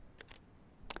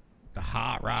 The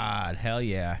hot rod. Hell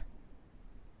yeah.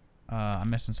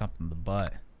 I'm missing something in the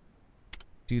butt.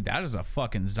 Dude, that is a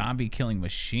fucking zombie killing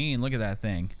machine. Look at that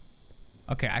thing.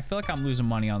 Okay, I feel like I'm losing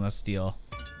money on this deal.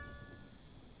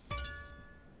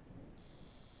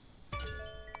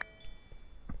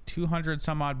 $200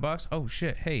 some odd bucks. Oh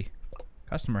shit. Hey,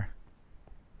 customer.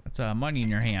 That's money in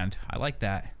your hand. I like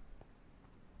that.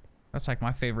 That's like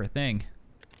my favorite thing.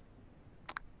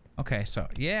 Okay, so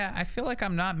yeah, I feel like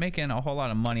I'm not making a whole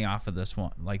lot of money off of this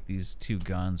one, like these 2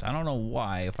 guns. I don't know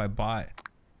why, if I bought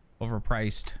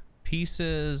overpriced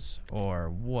pieces or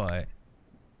what.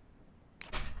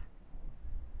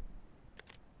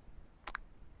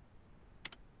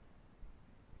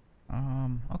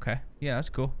 Okay. Yeah, that's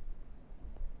cool.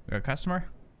 We got a customer?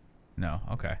 No,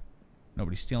 okay.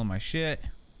 Nobody's stealing my shit.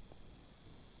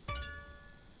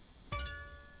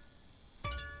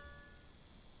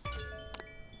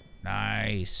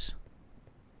 Nice.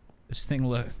 This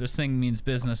thing means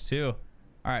business too.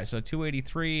 All right, so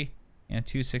 283 And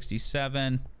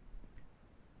 267.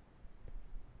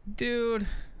 Dude.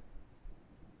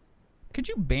 Could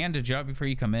you bandage up before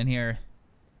you come in here?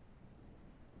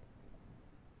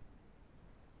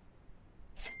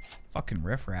 Fucking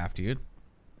riffraff, dude.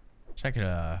 Wish I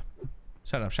could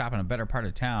set up shop in a better part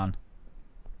of town.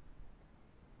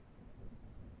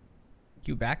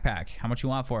 Cute backpack. How much you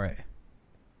want for it?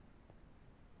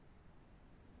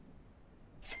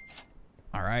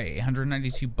 All right,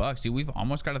 892 bucks, dude. We've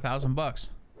almost got $1,000.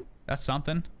 That's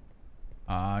something.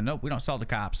 Nope, we don't sell to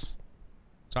cops.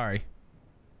 Sorry.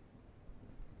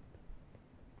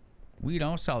 We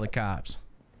don't sell to cops.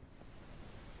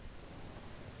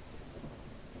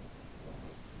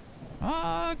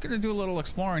 Gonna do a little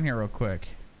exploring here real quick.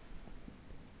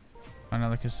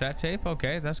 Another cassette tape.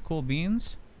 Okay, that's cool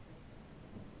beans.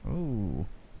 Ooh.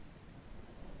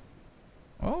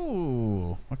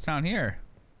 Oh, what's down here?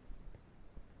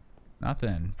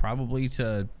 Nothing. Probably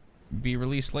to be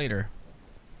released later.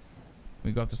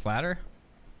 We go up this ladder?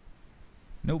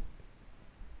 Nope.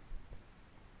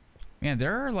 Man,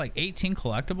 there are like 18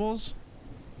 collectibles.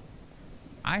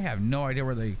 I have no idea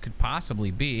where they could possibly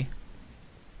be.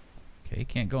 Okay,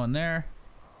 can't go in there.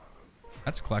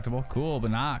 That's a collectible. Cool,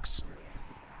 Binox.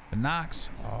 Binox.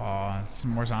 Oh,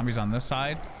 some more zombies on this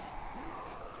side.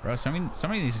 Bro,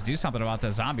 somebody needs to do something about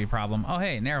the zombie problem. Oh,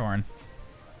 hey, an air horn.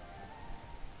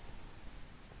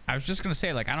 I was just gonna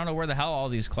say, like, I don't know where the hell all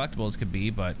these collectibles could be,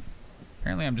 but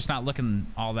apparently I'm just not looking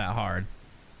all that hard.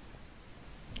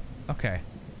 Okay,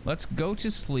 let's go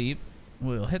to sleep.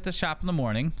 We'll hit the shop in the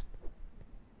morning.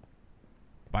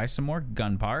 Buy some more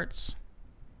gun parts.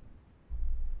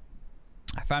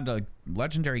 I found a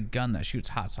legendary gun that shoots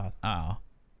hot sauce. Oh,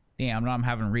 damn, now I'm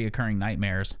having reoccurring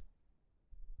nightmares.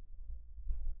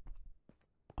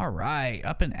 All right,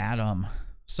 up and at 'em.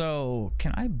 So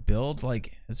can I build,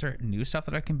 like, is there new stuff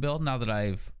that I can build now that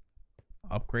I've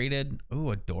upgraded?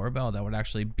 Ooh, a doorbell. That would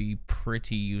actually be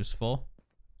pretty useful.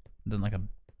 Then like a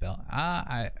bell.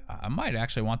 I might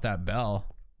actually want that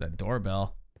bell, that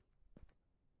doorbell.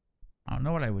 I don't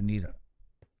know what I would need.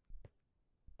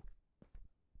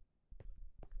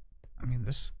 I mean,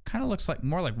 this kind of looks like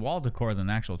more like wall decor than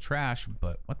actual trash,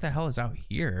 but what the hell is out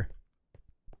here?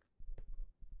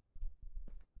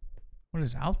 What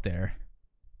is out there?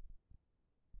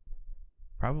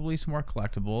 Probably some more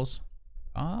collectibles.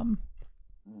 I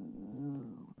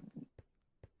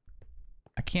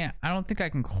don't think I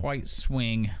can quite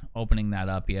swing opening that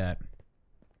up yet.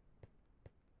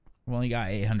 We only got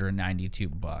 892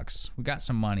 bucks. We got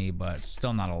some money, but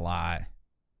still not a lot.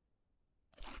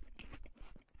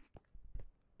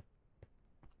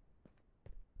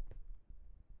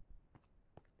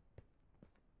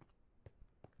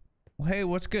 Well, hey,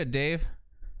 what's good, Dave?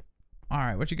 All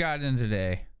right, what you got in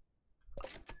today?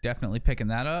 Definitely picking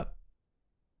that up.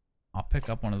 I'll pick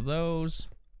up one of those.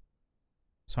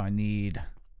 So I need...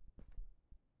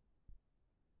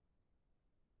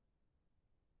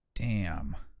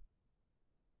 Damn.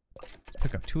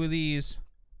 Pick up 2 of these.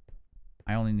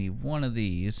 I only need 1 of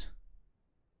these.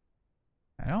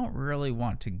 I don't really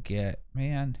want to get...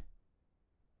 Man.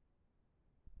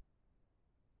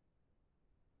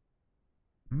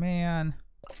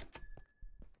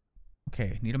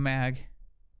 Okay, need a mag.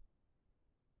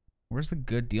 Where's the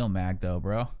good deal mag though,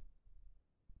 bro?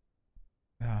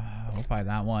 We'll buy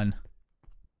that one.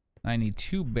 I need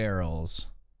 2 barrels.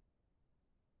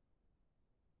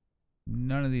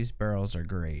 None of these barrels are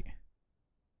great.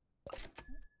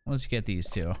 Let's get these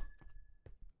 2.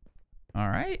 All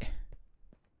right.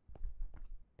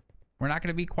 We're not going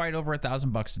to be quite over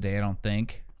 $1,000 a day, I don't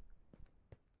think.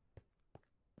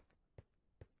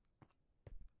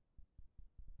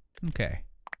 Okay.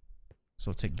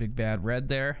 So we'll take Big Bad Red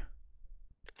there.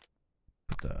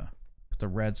 Put the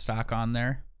red stock on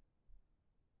there.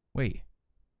 Wait.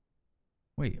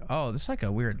 Oh, this is like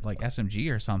a weird like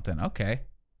SMG or something. Okay.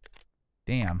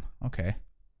 Damn. Okay.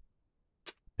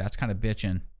 That's kind of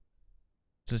bitchin'.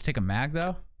 Does it take a mag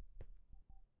though?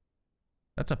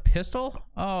 That's a pistol?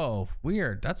 Oh,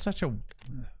 weird. That's such a...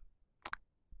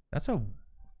 That's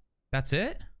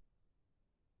it?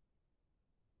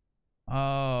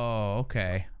 Oh,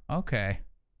 okay. Okay.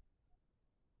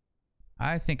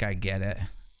 I think I get it.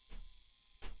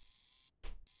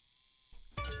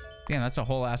 Damn, that's a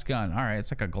whole ass gun. All right,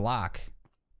 it's like a Glock.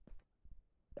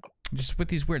 Just with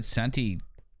these weird Senti...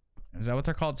 Is that what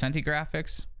they're called? Senti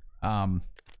graphics?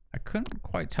 I couldn't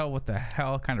quite tell what the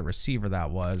hell kind of receiver that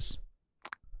was.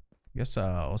 I guess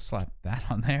we'll slap that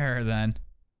on there then.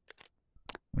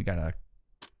 We got a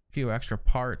few extra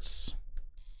parts.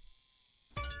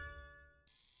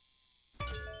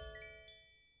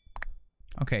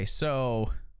 Okay,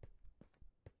 so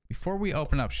before we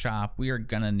open up shop, we are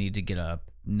gonna need to get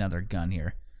another gun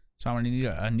here. So I'm gonna need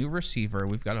a new receiver.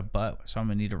 We've got a butt, so I'm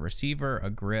gonna need a receiver,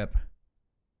 a grip,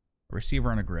 a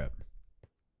receiver, and a grip.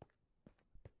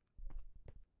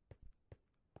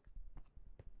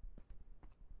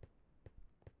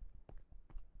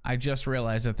 I just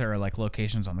realized that there are like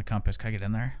locations on the compass. Can I get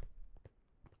in there?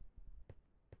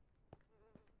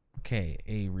 Okay,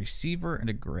 a receiver and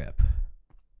a grip.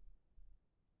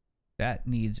 That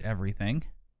needs everything.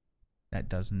 That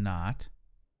does not.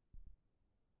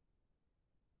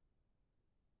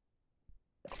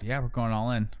 Yeah, we're going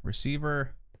all in.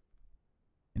 Receiver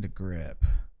and a grip.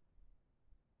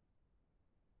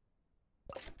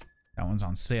 That one's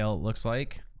on sale, it looks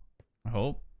like. I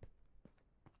hope.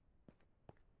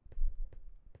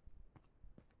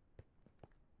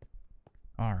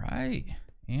 All right.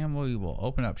 And we will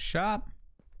open up shop.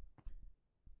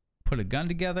 Put a gun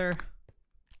together.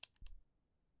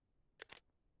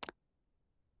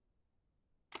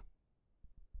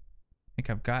 I think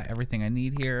I've got everything I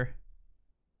need here.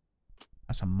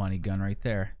 That's a money gun right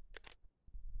there.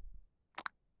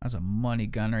 That's a money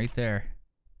gun right there.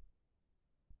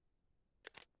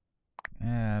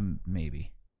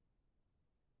 Maybe.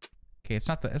 Okay, it's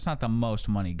not the most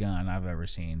money gun I've ever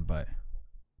seen, but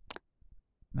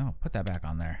no, put that back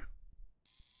on there.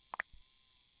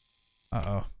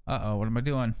 Uh-oh. Uh-oh, what am I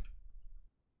doing?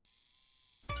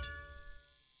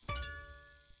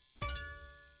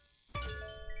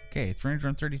 Okay,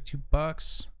 332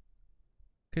 bucks.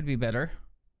 Could be better.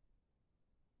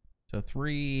 So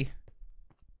 3,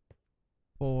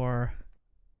 4,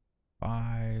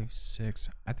 5, 6.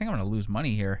 I think I'm gonna lose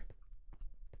money here.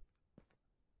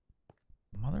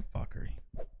 Motherfucker.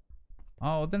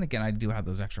 Oh, then again, I do have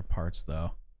those extra parts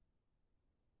though.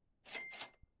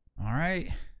 All right.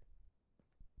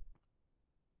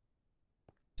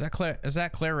 Is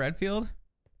that Claire Redfield?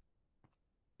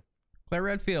 Claire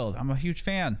Redfield, I'm a huge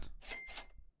fan.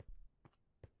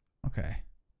 Okay.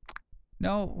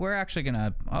 No, we're actually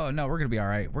gonna, oh no, we're gonna be all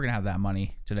right. We're gonna have that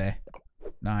money today.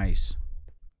 Nice.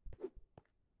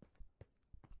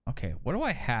 Okay, what do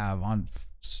I have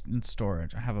in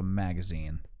storage? I have a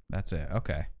magazine. That's it,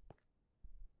 okay.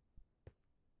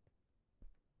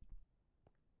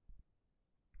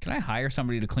 Can I hire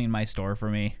somebody to clean my store for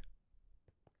me?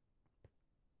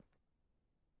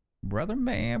 Brother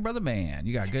man,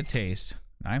 you got good taste.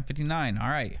 $9.59, all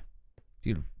right.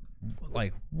 Dude,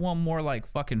 like one more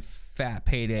like fucking fat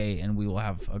payday and we will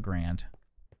have a grand.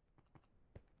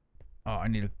 Oh, I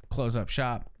need to close up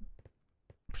shop.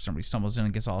 Somebody stumbles in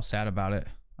and gets all sad about it.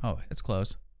 Oh, it's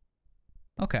closed.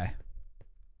 Okay.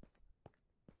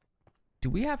 Do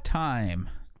we have time?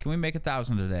 Can we make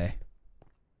 1,000 today?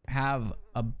 Have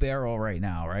a barrel right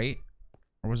now, right?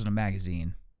 Or was it a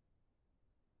magazine?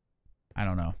 I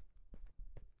don't know.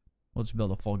 We'll just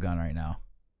build a full gun right now.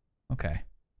 Okay.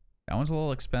 That one's a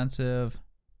little expensive.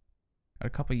 Got a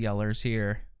couple yellers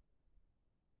here.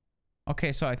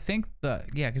 Okay, so I think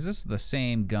yeah, because this is the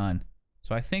same gun.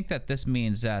 So I think that this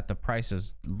means that the price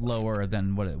is lower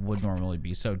than what it would normally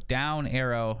be. So down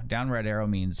red arrow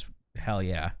means hell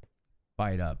yeah.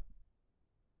 Buy it up.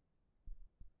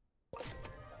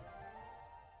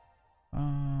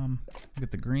 Look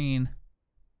at the green.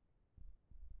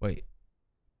 Wait.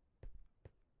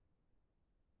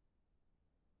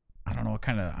 I don't know what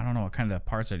kind of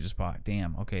parts I just bought.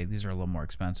 Damn. Okay, these are a little more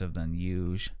expensive than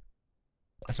usual.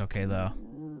 That's okay though.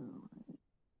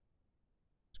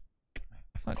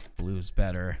 I feel like blue's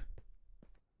better.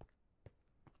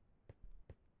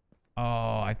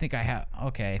 Oh, I think I have,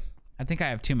 okay. I think I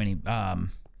have too many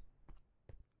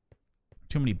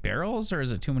barrels, or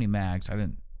is it too many mags? I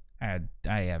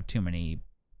have too many.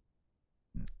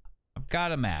 I've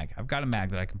got a mag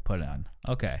that I can put on.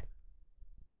 Okay.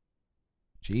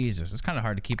 Jesus, it's kind of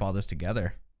hard to keep all this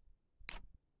together.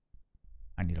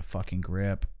 I need a fucking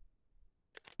grip.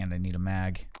 And I need a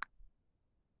mag.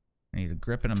 I need a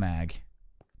grip and a mag.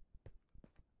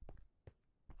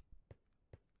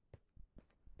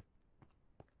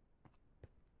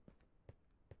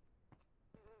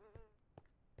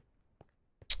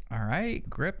 All right,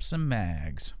 grips and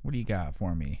mags. What do you got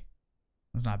for me?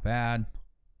 That's not bad.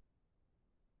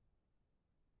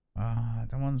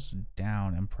 That one's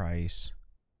down in price.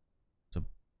 So,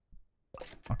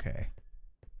 okay.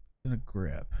 Gonna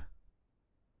grip.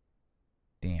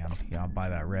 Damn, yeah, I'll buy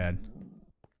that red.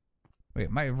 Wait,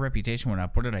 my reputation went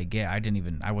up. What did I get?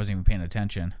 I wasn't even paying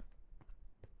attention.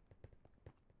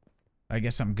 I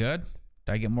guess I'm good.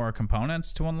 Did I get more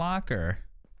components to unlock, or?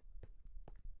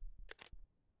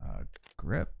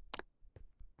 Grip.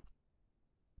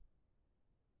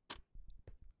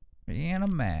 And a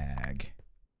mag.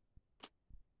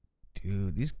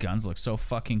 Dude, these guns look so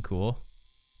fucking cool.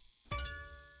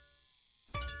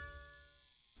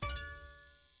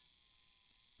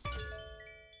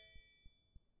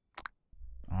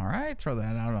 All right, throw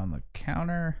that out on the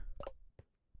counter.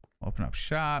 Open up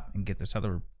shop and get this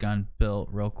other gun built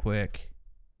real quick.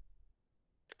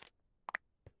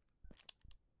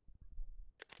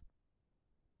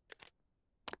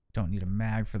 Don't need a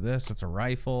mag for this. It's a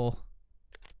rifle.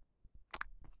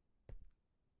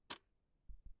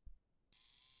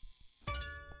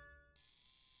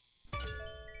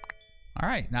 All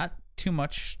right, not too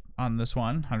much on this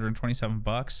one. 127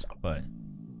 bucks, but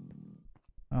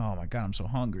oh my god, I'm so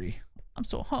hungry. I'm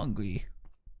so hungry.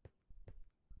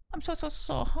 I'm so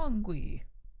hungry.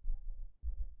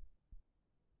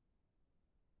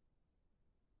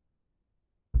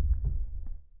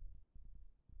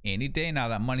 Any day now,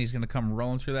 that money's gonna come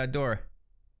rolling through that door.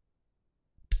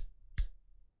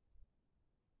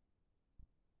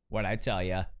 What'd I tell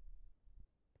ya?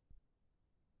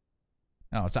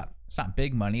 No, it's not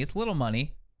big money. It's little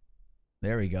money.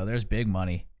 There we go. There's big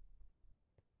money.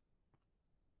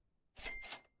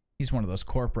 He's one of those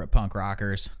corporate punk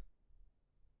rockers.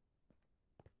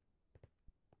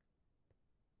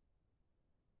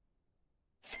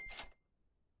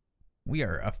 We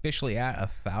are officially at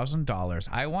 $1,000.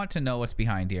 I want to know what's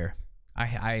behind here.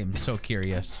 I am so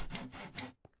curious.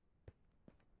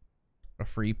 A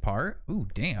free part? Ooh,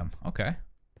 damn. Okay.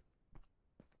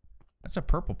 That's a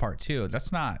purple part too.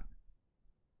 That's not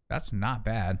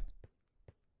bad.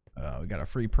 We got a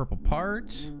free purple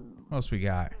part. What else we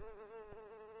got?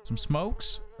 Some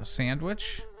smokes, a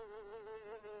sandwich.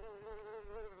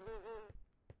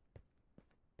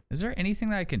 Is there anything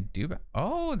that I can do?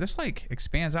 Oh, this like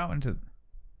expands out into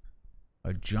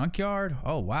a junkyard.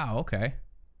 Oh, wow. Okay.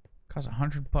 Costs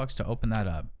 $100 to open that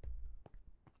up.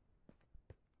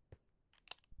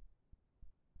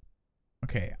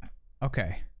 Okay.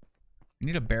 Okay. We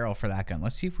need a barrel for that gun.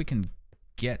 Let's see if we can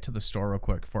get to the store real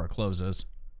quick before it closes.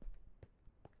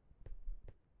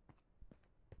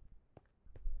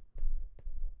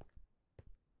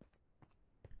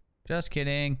 Just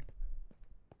kidding.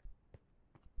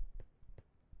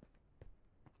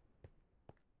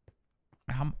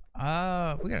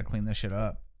 We gotta clean this shit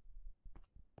up.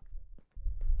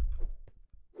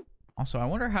 Also, I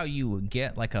wonder how you would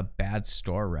get like a bad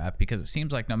store rep, because it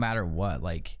seems like no matter what,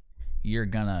 like you're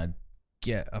gonna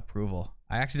get approval.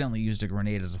 I accidentally used a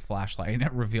grenade as a flashlight and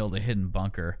it revealed a hidden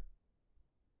bunker.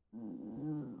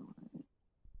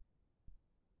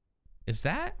 Is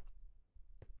that?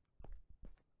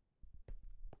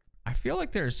 I feel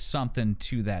like there's something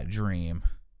to that dream.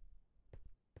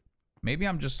 Maybe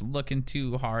I'm just looking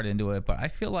too hard into it, but I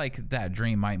feel like that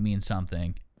dream might mean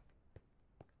something.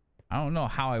 I don't know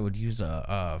how I would use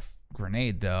a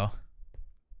grenade though.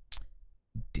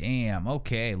 Damn,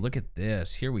 okay, look at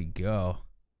this. Here we go.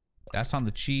 That's on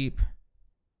the cheap.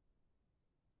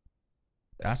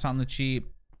 That's on the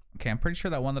cheap. Okay, I'm pretty sure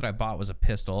that one that I bought was a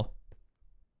pistol.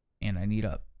 And I need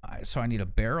so I need a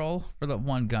barrel for the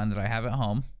one gun that I have at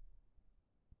home.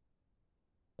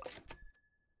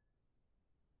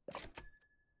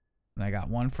 And I got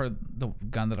one for the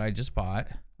gun that I just bought.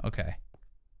 Okay.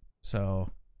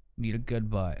 So, need a good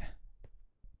butt.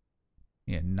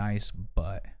 Yeah, nice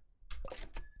butt.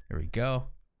 Here we go.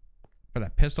 For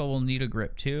that pistol, we'll need a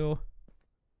grip too.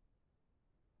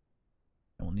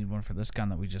 And we'll need one for this gun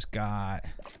that we just got.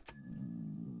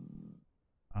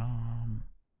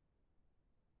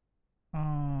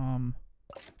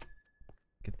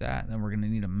 Get that, and then we're gonna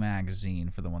need a magazine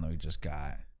for the one that we just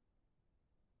got.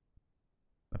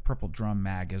 The purple drum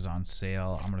mag is on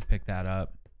sale. I'm gonna pick that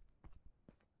up.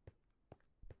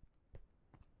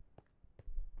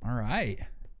 All right,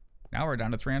 now we're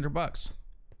down to $300.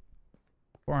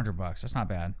 $400. That's not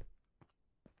bad.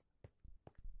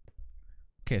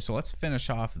 Okay, so let's finish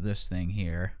off this thing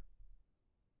here.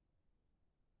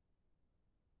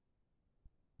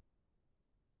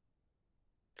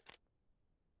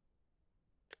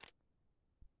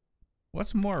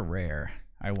 What's more rare,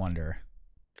 I wonder?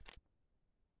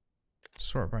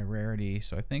 Sort by rarity.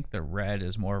 So I think the red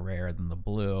is more rare than the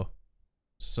blue.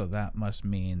 So that must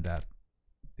mean that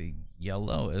the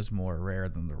yellow is more rare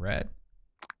than the red,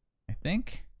 I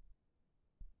think.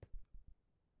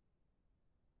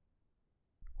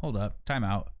 Hold up, time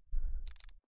out.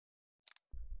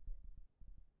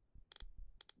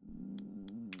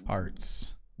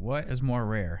 Parts. What is more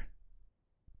rare?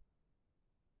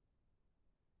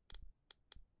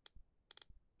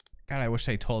 God, I wish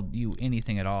they told you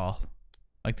anything at all.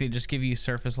 Like they just give you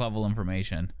surface level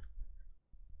information.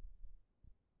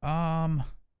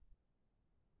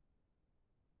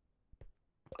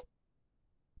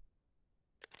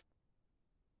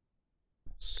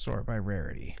 Sort by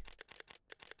rarity.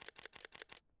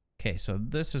 Okay, so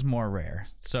this is more rare.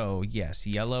 So yes,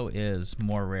 yellow is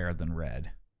more rare than red.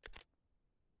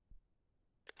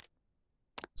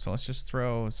 So let's just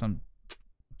throw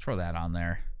that on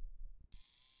there.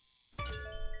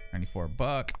 94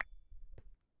 buck.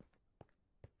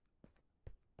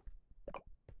 Let's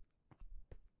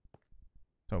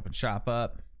open shop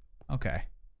up. Okay.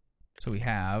 So we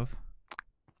have,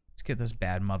 let's get this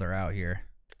bad mother out here.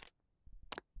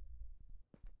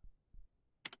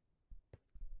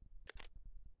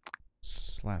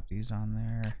 Slap these on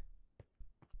there.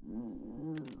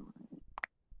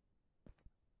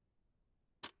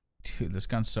 Dude, this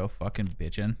gun's so fucking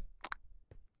bitchin'.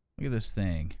 Look at this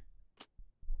thing.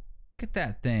 Look at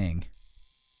that thing.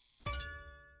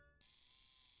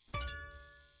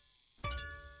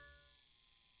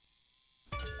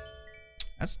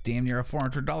 That's damn near a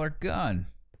 $400 gun.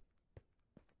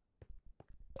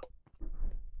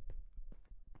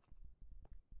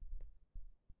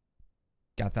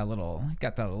 Got that little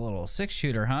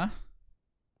 6-shooter, huh?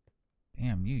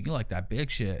 Damn, you like that big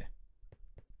shit.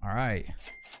 All right.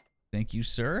 Thank you,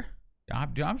 sir.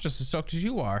 I'm just as stoked as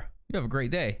you are. You have a great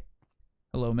day.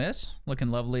 Hello, miss. Looking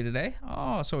lovely today.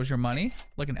 Oh, so is your money.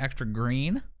 Looking extra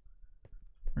green.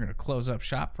 We're gonna close up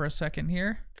shop for a second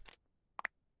here.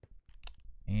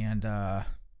 And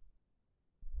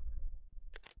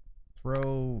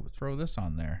throw this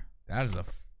on there.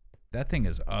 That thing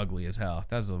is ugly as hell.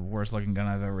 That's the worst looking gun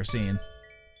I've ever seen.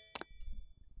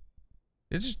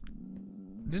 Did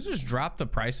it just drop the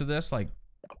price of this? Like,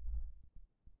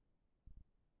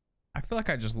 I feel like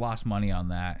I just lost money on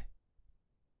that.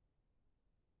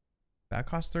 That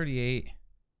cost 38.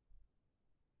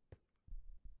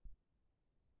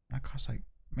 That cost like,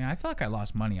 man, I feel like I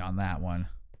lost money on that one.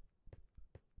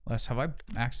 Unless, have I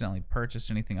accidentally purchased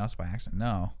anything else by accident?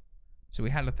 No. So we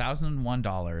had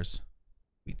 $1,001.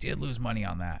 We did lose money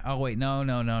on that. Oh wait, no,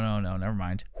 never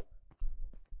mind.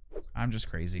 I'm just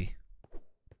crazy.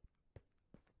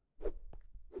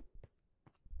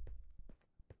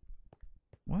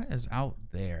 What is out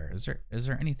there? Is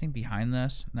there anything behind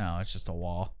this? No, it's just a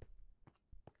wall.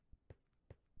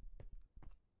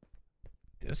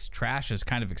 This trash is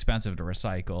kind of expensive to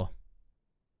recycle.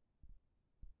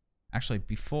 Actually,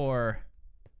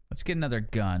 let's get another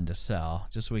gun to sell,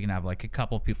 just so we can have like a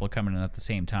couple people coming in at the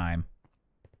same time.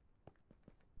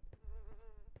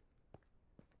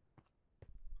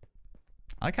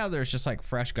 I like how there's just like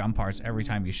fresh gun parts every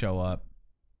time you show up.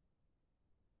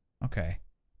 Okay.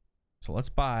 So let's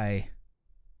buy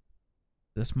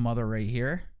this mother right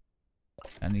here.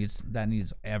 That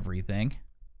needs everything.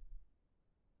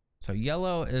 So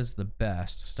yellow is the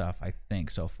best stuff, I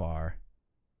think, so far.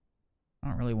 I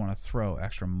don't really want to throw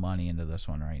extra money into this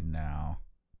one right now.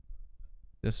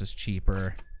 This is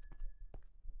cheaper.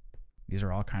 These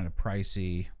are all kind of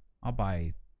pricey. I'll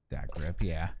buy that grip,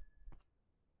 yeah.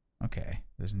 Okay,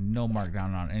 there's no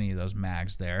markdown on any of those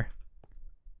mags there.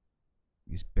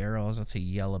 These barrels, that's a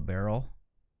yellow barrel.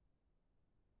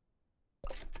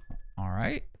 All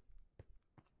right.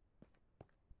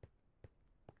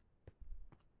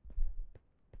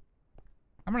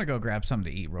 I'm gonna go grab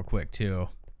something to eat real quick too.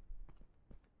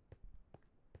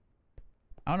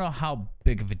 I don't know how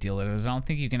big of a deal it is. I don't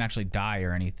think you can actually die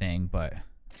or anything, but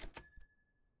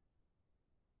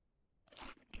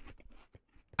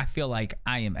I feel like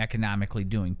I am economically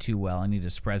doing too well. I need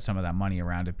to spread some of that money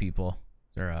around to people.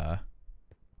 Is there a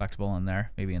collectible in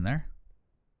there? Maybe in there?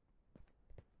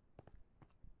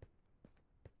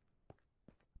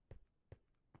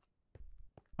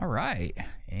 All right,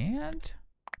 and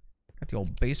got the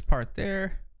old base part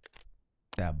there.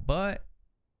 That butt,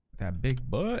 that big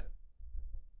butt.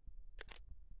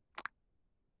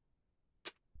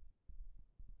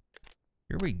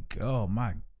 Here we go.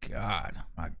 My God,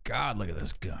 look at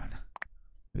this gun.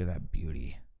 Look at that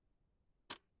beauty.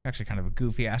 Actually kind of a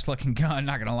goofy ass looking gun,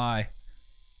 not gonna lie.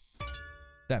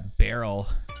 That barrel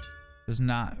does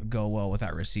not go well with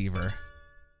that receiver.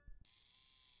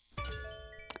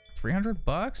 300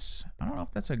 bucks? I don't know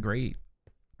if that's great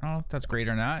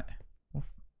or not. We'll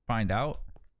find out.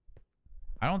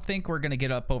 I don't think we're gonna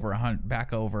get up over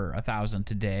back over 1,000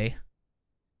 today.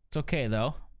 It's okay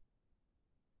though.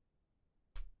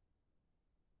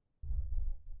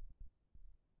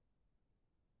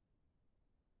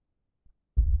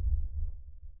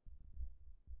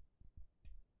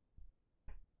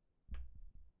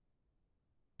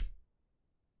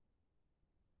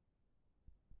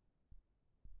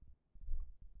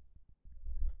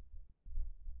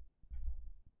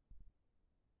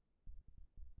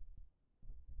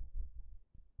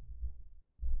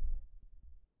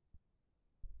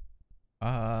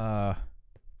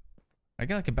 I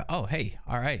get like a, oh, hey,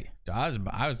 all right. I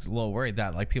was a little worried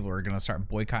that like people were going to start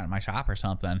boycotting my shop or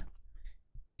something.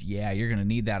 Yeah, you're going to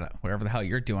need that, whatever the hell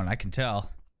you're doing, I can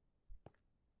tell.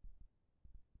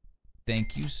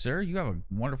 Thank you, sir. You have a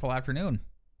wonderful afternoon.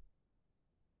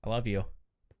 I love you.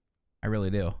 I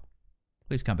really do.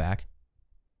 Please come back.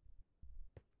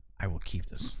 I will keep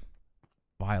this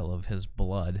vial of his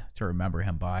blood to remember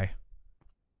him by.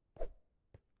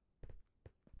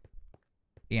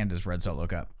 And his red solo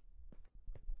cup.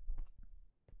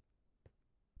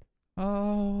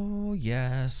 Oh,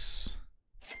 yes.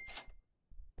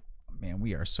 Man,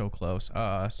 we are so close.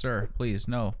 Sir, please,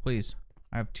 no, please.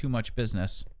 I have too much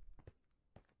business.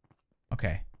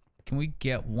 Okay. Can we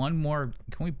get one more?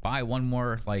 Can we buy one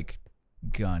more, like,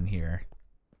 gun here?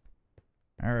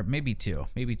 Or maybe two.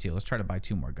 Maybe two. Let's try to buy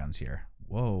 2 more guns here.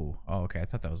 Whoa. Oh, okay. I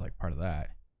thought that was, like, part of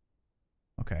that.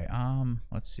 Okay,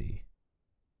 let's see.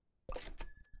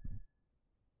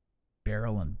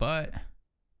 Barrel and butt.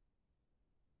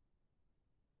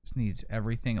 This needs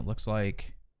everything, it looks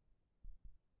like.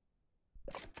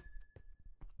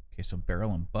 Okay, so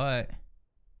barrel and butt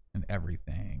and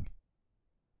everything.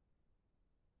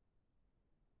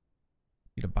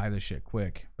 Need to buy this shit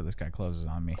quick before this guy closes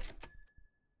on me.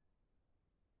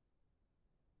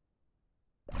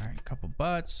 Alright, couple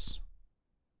butts.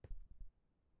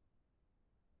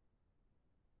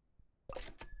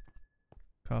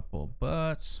 Couple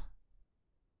butts.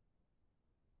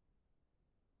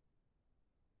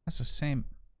 That's the same.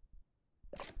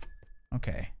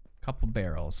 Okay, couple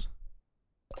barrels.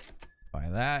 Buy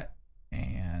that.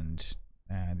 And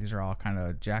these are all kind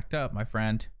of jacked up, my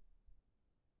friend.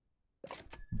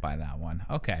 Buy that one.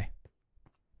 Okay.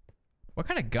 What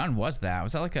kind of gun was that?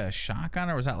 Was that like a shotgun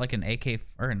or was that like an AK,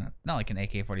 or not like an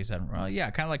AK-47? Well, yeah,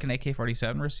 kind of like an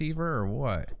AK-47 receiver or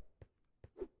what?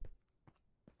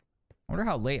 I wonder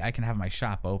how late I can have my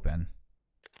shop open.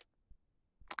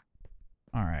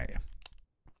 All right.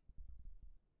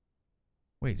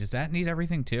 Wait, does that need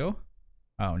everything too?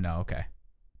 Oh, no, okay.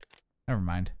 Never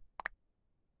mind.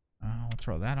 We'll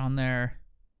throw that on there.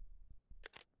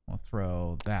 We'll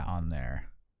throw that on there.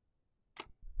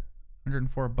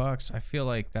 104 bucks. I feel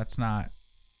like that's not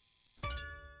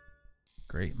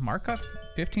great. Markup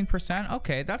 15%.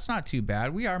 Okay, that's not too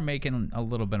bad. We are making a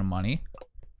little bit of money.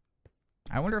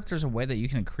 I wonder if there's a way that you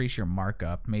can increase your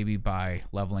markup, maybe by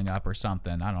leveling up or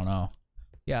something. I don't know.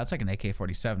 Yeah, it's like an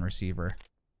AK-47 receiver.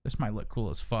 This might look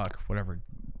cool as fuck, whatever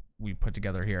we put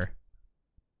together here.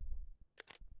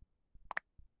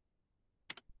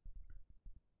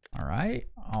 All right,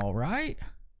 all right.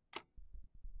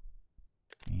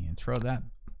 And throw that,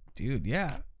 dude,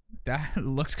 yeah. That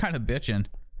looks kind of bitchin'.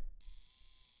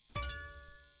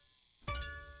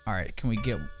 All right, can we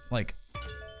get, like,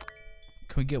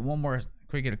 can we get one more, can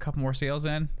we get a couple more sales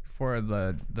in before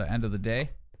the end of the day?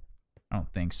 I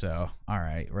don't think so. All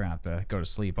right, we're gonna have to go to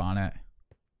sleep on it.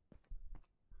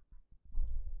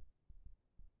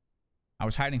 I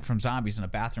was hiding from zombies in a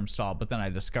bathroom stall, but then I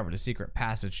discovered a secret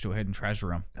passage to a hidden treasure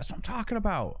room. That's what I'm talking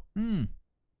about.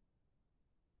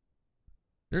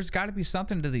 There's got to be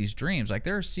something to these dreams. Like,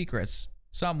 there are secrets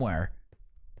somewhere.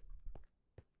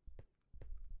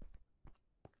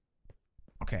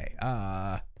 Okay,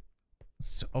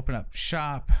 let's open up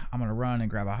shop. I'm gonna run and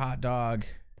grab a hot dog.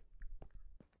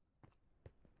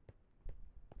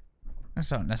 I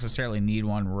don't necessarily need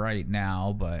one right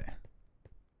now, but...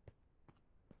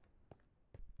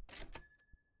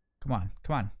 Come on,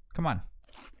 come on, come on.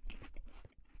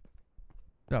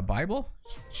 The Bible?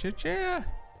 Shit, yeah.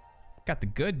 Got the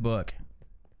good book.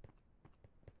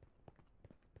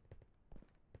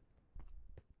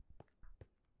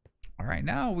 All right,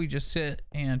 now we just sit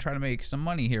and try to make some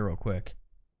money here real quick.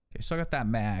 Okay, so I got that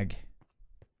mag.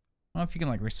 I don't know if you can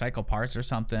like recycle parts or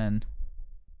something.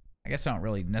 I guess I don't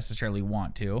really necessarily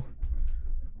want to.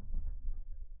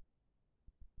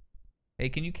 Hey,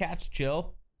 can you cats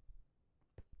chill?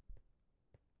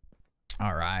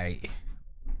 All right.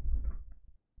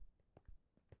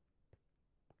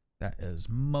 That is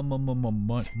money.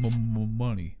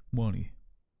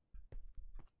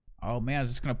 Oh man, is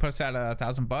this gonna put us at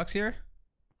 $1,000 here?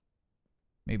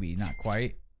 Maybe not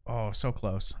quite. Oh, so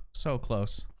close, so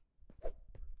close.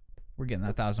 We're getting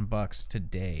that $1,000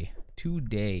 today.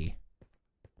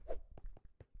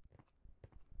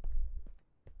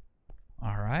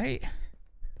 All right. Is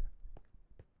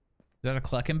that a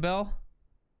Cluckin' Bell?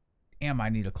 Damn, I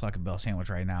need a Cluckin' Bell sandwich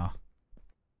right now.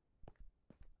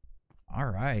 All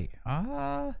right.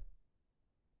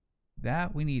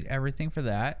 That we need everything for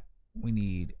that. We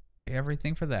need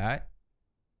everything for that.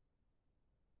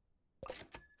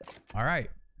 All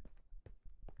right.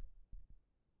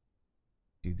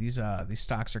 Dude, these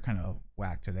stocks are kind of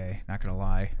whack today, not gonna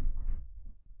lie.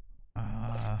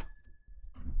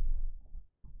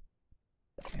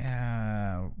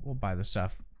 Yeah, we'll buy the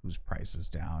stuff whose price is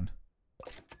down.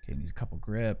 Okay, need a couple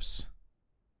grips.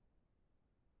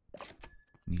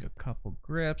 Need a couple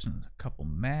grips and a couple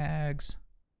mags.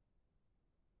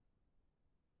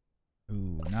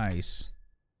 Ooh, nice.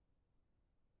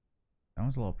 That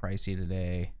one's a little pricey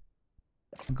today.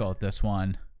 I'll go with this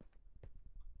one.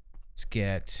 Let's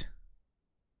get...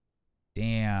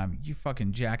 Damn, you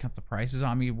fucking jacking up the prices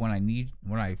on me when I need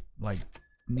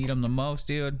them the most,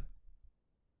 dude.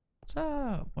 What's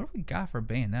what do we got for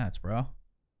bayonets, bro?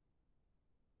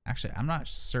 Actually, I'm not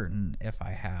certain if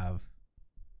I have.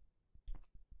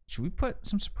 Should we put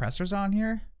some suppressors on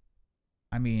here?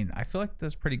 I mean, I feel like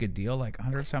that's a pretty good deal. Like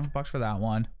 107 bucks for that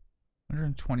one.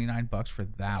 129 bucks for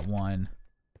that one.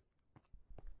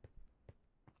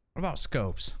 What about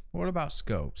scopes? What about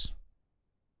scopes?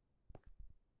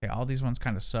 Okay, all these ones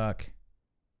kind of suck.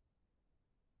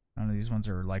 None of these ones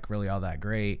are like really all that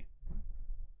great.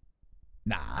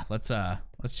 Nah, let's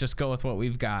just go with what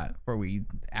we've got before we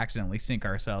accidentally sink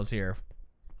ourselves here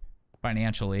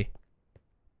financially.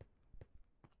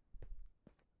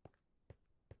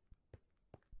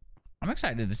 I'm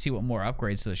excited to see what more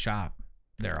upgrades to the shop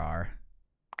there are.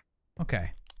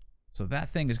 Okay, so that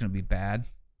thing is gonna be bad.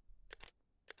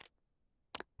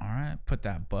 All right, put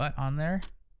that butt on there.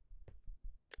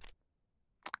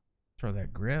 Throw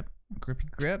that grippy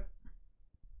grip.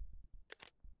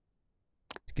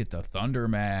 Let's get the thunder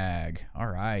mag. All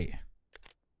right.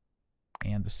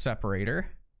 And the separator.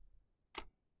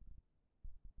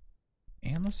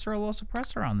 And let's throw a little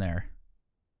suppressor on there.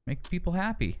 Make people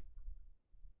happy.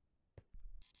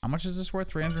 How much is this worth?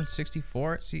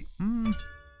 364? See, is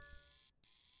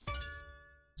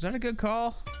that a good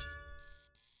call?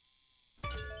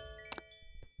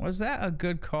 Was that a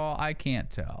good call? I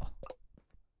can't tell.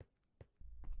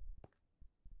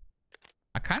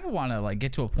 I kind of want to like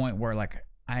get to a point where like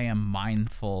I am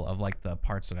mindful of like the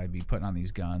parts that I'd be putting on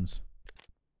these guns.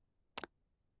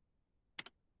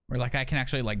 Where like I can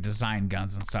actually like design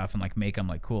guns and stuff and like make them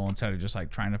like cool instead of just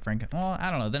like trying to well, I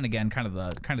don't know. Then again, kind of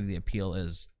the appeal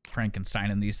is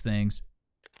Frankenstein in these things.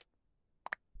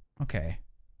 Okay.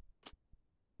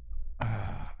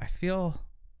 I feel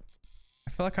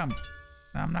like I'm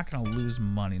not gonna lose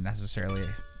money necessarily.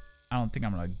 I don't think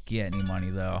I'm gonna get any money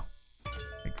though.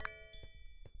 Like,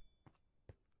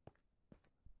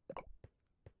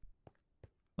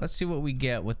 let's see what we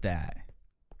get with that.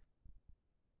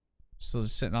 Still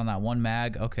just sitting on that one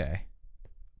mag? Okay.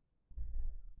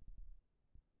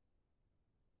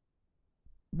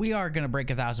 We are gonna break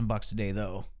 $1,000 today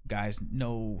though, guys.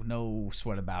 No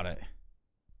sweat about it.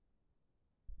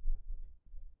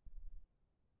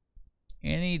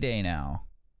 Any day now.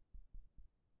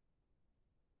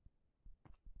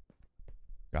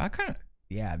 I kind of,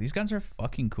 yeah, these guns are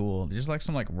fucking cool. They're just like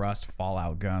some like Rust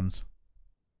Fallout guns.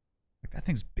 Like that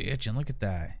thing's bitchin', look at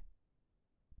that.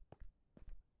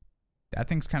 That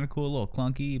thing's kind of cool, a little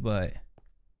clunky, but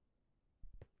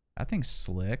that thing's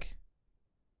slick.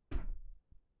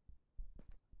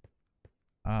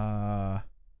 Y'all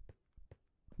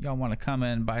want to come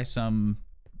and buy some?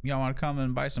 Y'all want to come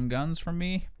and buy some guns from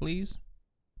me, please?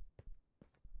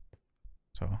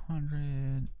 So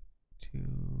 100,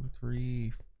 2,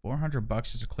 3, $400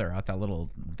 just to clear out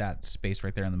that space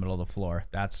right there in the middle of the floor.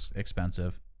 That's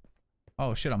expensive.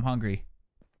 Oh shit, I'm hungry.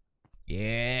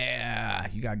 Yeah,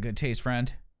 you got good taste,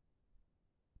 friend.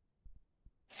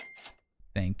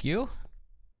 Thank you.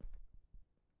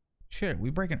 Shit,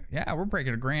 we're breaking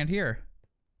 $1,000 here.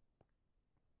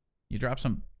 You drop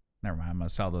some. Never mind, I'm gonna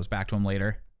sell those back to him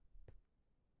later.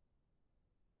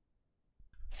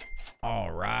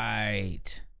 All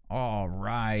right. All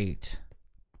right.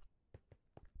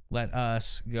 Let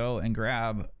us go and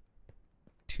grab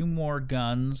 2 more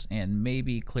guns and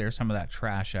maybe clear some of that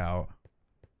trash out.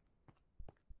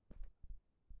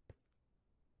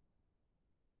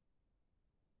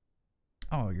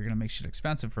 Oh, you're gonna make shit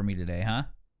expensive for me today, huh?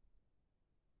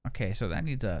 Okay, so that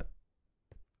needs a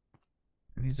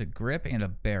grip and a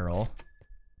barrel.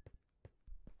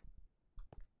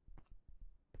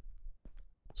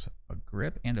 So a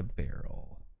grip and a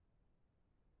barrel.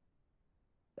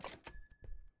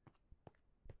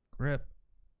 Grip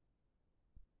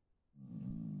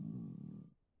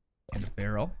and a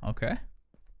barrel. Okay.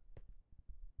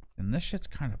 And this shit's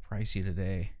kind of pricey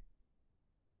today.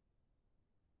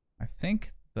 I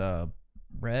think the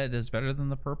red is better than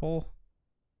the purple.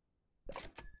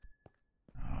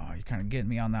 Oh, you're kind of getting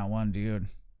me on that one, dude.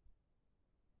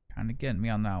 Kind of getting me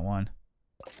on that one.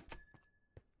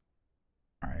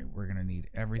 All right, we're gonna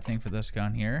need everything for this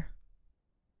gun here.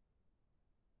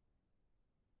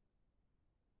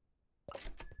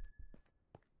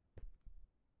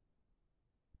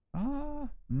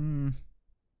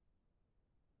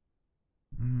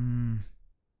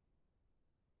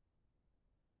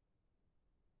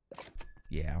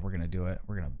 Yeah, we're gonna do it.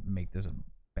 We're gonna make this a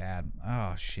bad.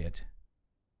 Oh shit.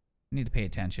 Need to pay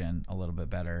attention a little bit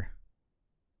better.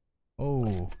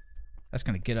 Oh, that's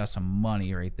gonna get us some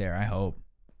money right there. I hope.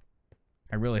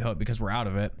 I really hope, because we're out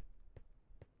of it.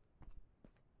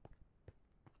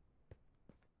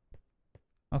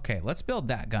 Okay, let's build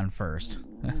that gun first.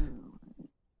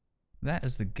 That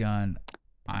is the gun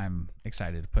I'm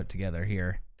excited to put together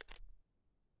here.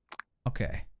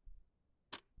 Okay.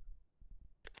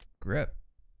 Grip.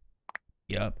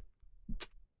 Yup.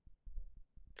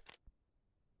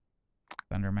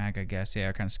 Thunder mag, I guess.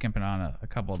 Yeah, kind of skimping on a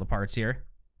couple of the parts here.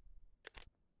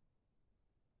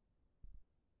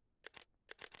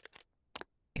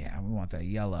 Yeah, we want that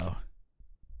yellow.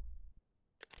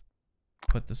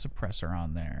 Put the suppressor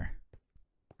on there.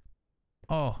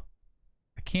 Oh,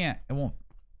 I can't. It won't.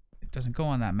 It doesn't go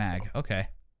on that mag. Okay.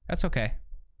 That's okay.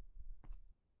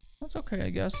 That's okay, I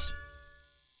guess.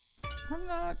 I'm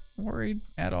not worried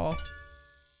at all.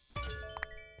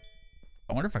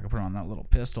 I wonder if I could put on that little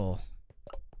pistol.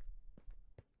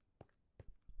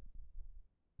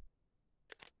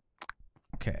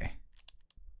 Okay.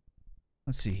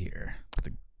 Let's see here.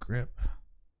 The grip.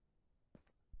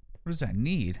 What does that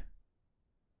need?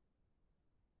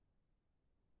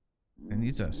 It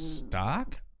needs a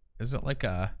stock? Is it like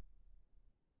a...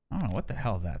 I don't know what the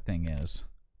hell that thing is.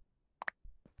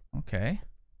 Okay.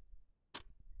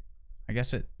 I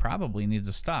guess it probably needs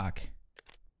a stock.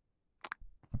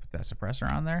 I'll put that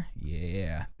suppressor on there.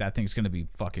 Yeah, that thing's gonna be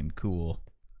fucking cool.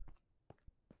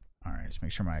 Alright, just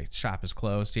make sure my shop is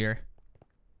closed here.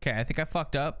 Okay, I think I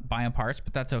fucked up buying parts,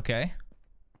 but that's okay.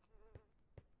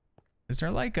 Is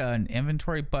there like an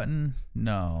inventory button?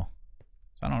 No.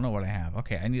 So I don't know what I have.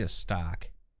 Okay, I need a stock.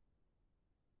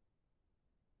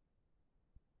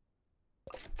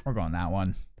 We're going that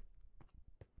one.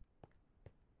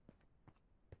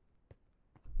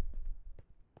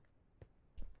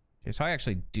 Okay, so I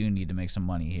actually do need to make some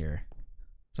money here.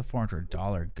 It's a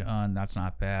 $400 gun. That's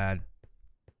not bad.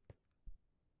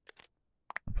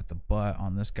 I'll put the butt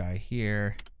on this guy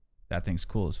here. That thing's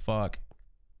cool as fuck.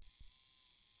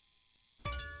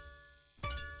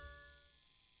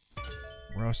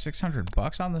 Bro, 600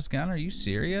 bucks on this gun? Are you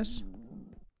serious?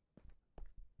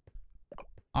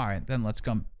 All right, then let's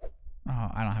go.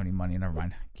 Oh, I don't have any money. Never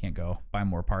mind. Can't go buy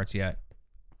more parts yet.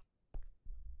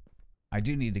 I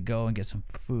do need to go and get some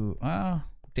food. Oh,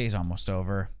 day's almost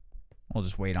over. We'll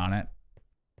just wait on it.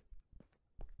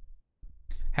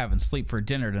 Having sleep for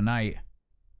dinner tonight.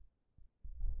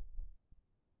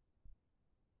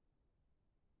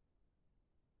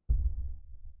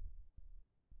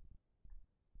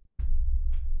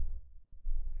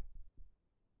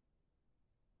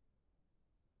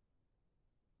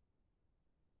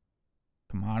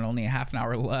 Come on, only a half an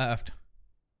hour left.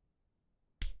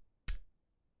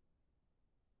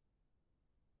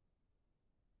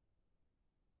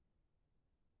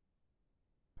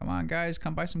 Come on, guys,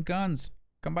 come buy some guns.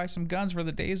 Come buy some guns for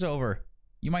the day's over.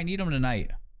 You might need them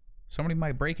tonight. Somebody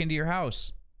might break into your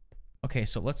house. Okay,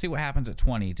 so let's see what happens at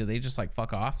 20. Do they just like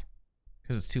fuck off?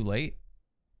 Because it's too late?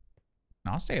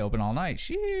 No, I'll stay open all night.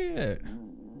 Shit.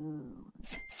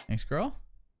 Thanks, girl.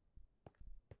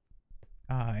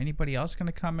 Anybody else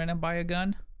gonna come in and buy a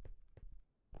gun?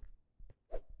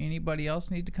 Anybody else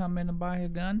need to come in and buy a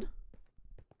gun?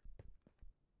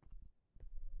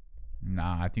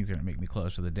 Nah, I think they're gonna make me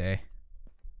close for the day.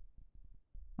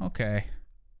 Okay.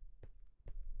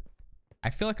 I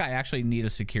feel like I actually need a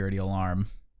security alarm.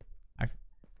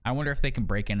 I wonder if they can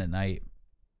break in at night.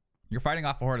 You're fighting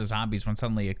off a horde of zombies when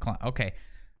suddenly a clown... Okay.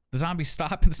 The zombies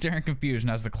stop and stare in confusion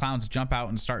as the clowns jump out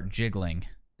and start jiggling.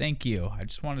 Thank you. I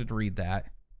just wanted to read that.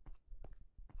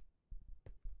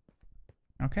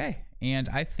 Okay. And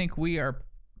I think we are...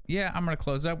 Yeah, I'm going to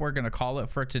close up. We're going to call it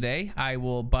for today. I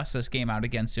will bust this game out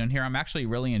again soon here. I'm actually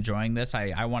really enjoying this.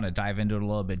 I want to dive into it a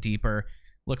little bit deeper.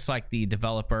 Looks like the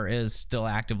developer is still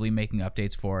actively making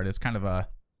updates for it. It's kind of a...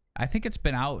 I think it's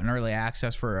been out in early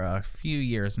access for a few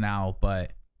years now,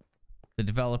 but the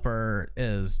developer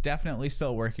is definitely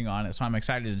still working on it, so I'm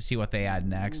excited to see what they add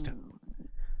next.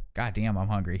 God damn, I'm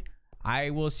hungry. I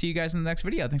will see you guys in the next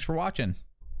video. Thanks for watching.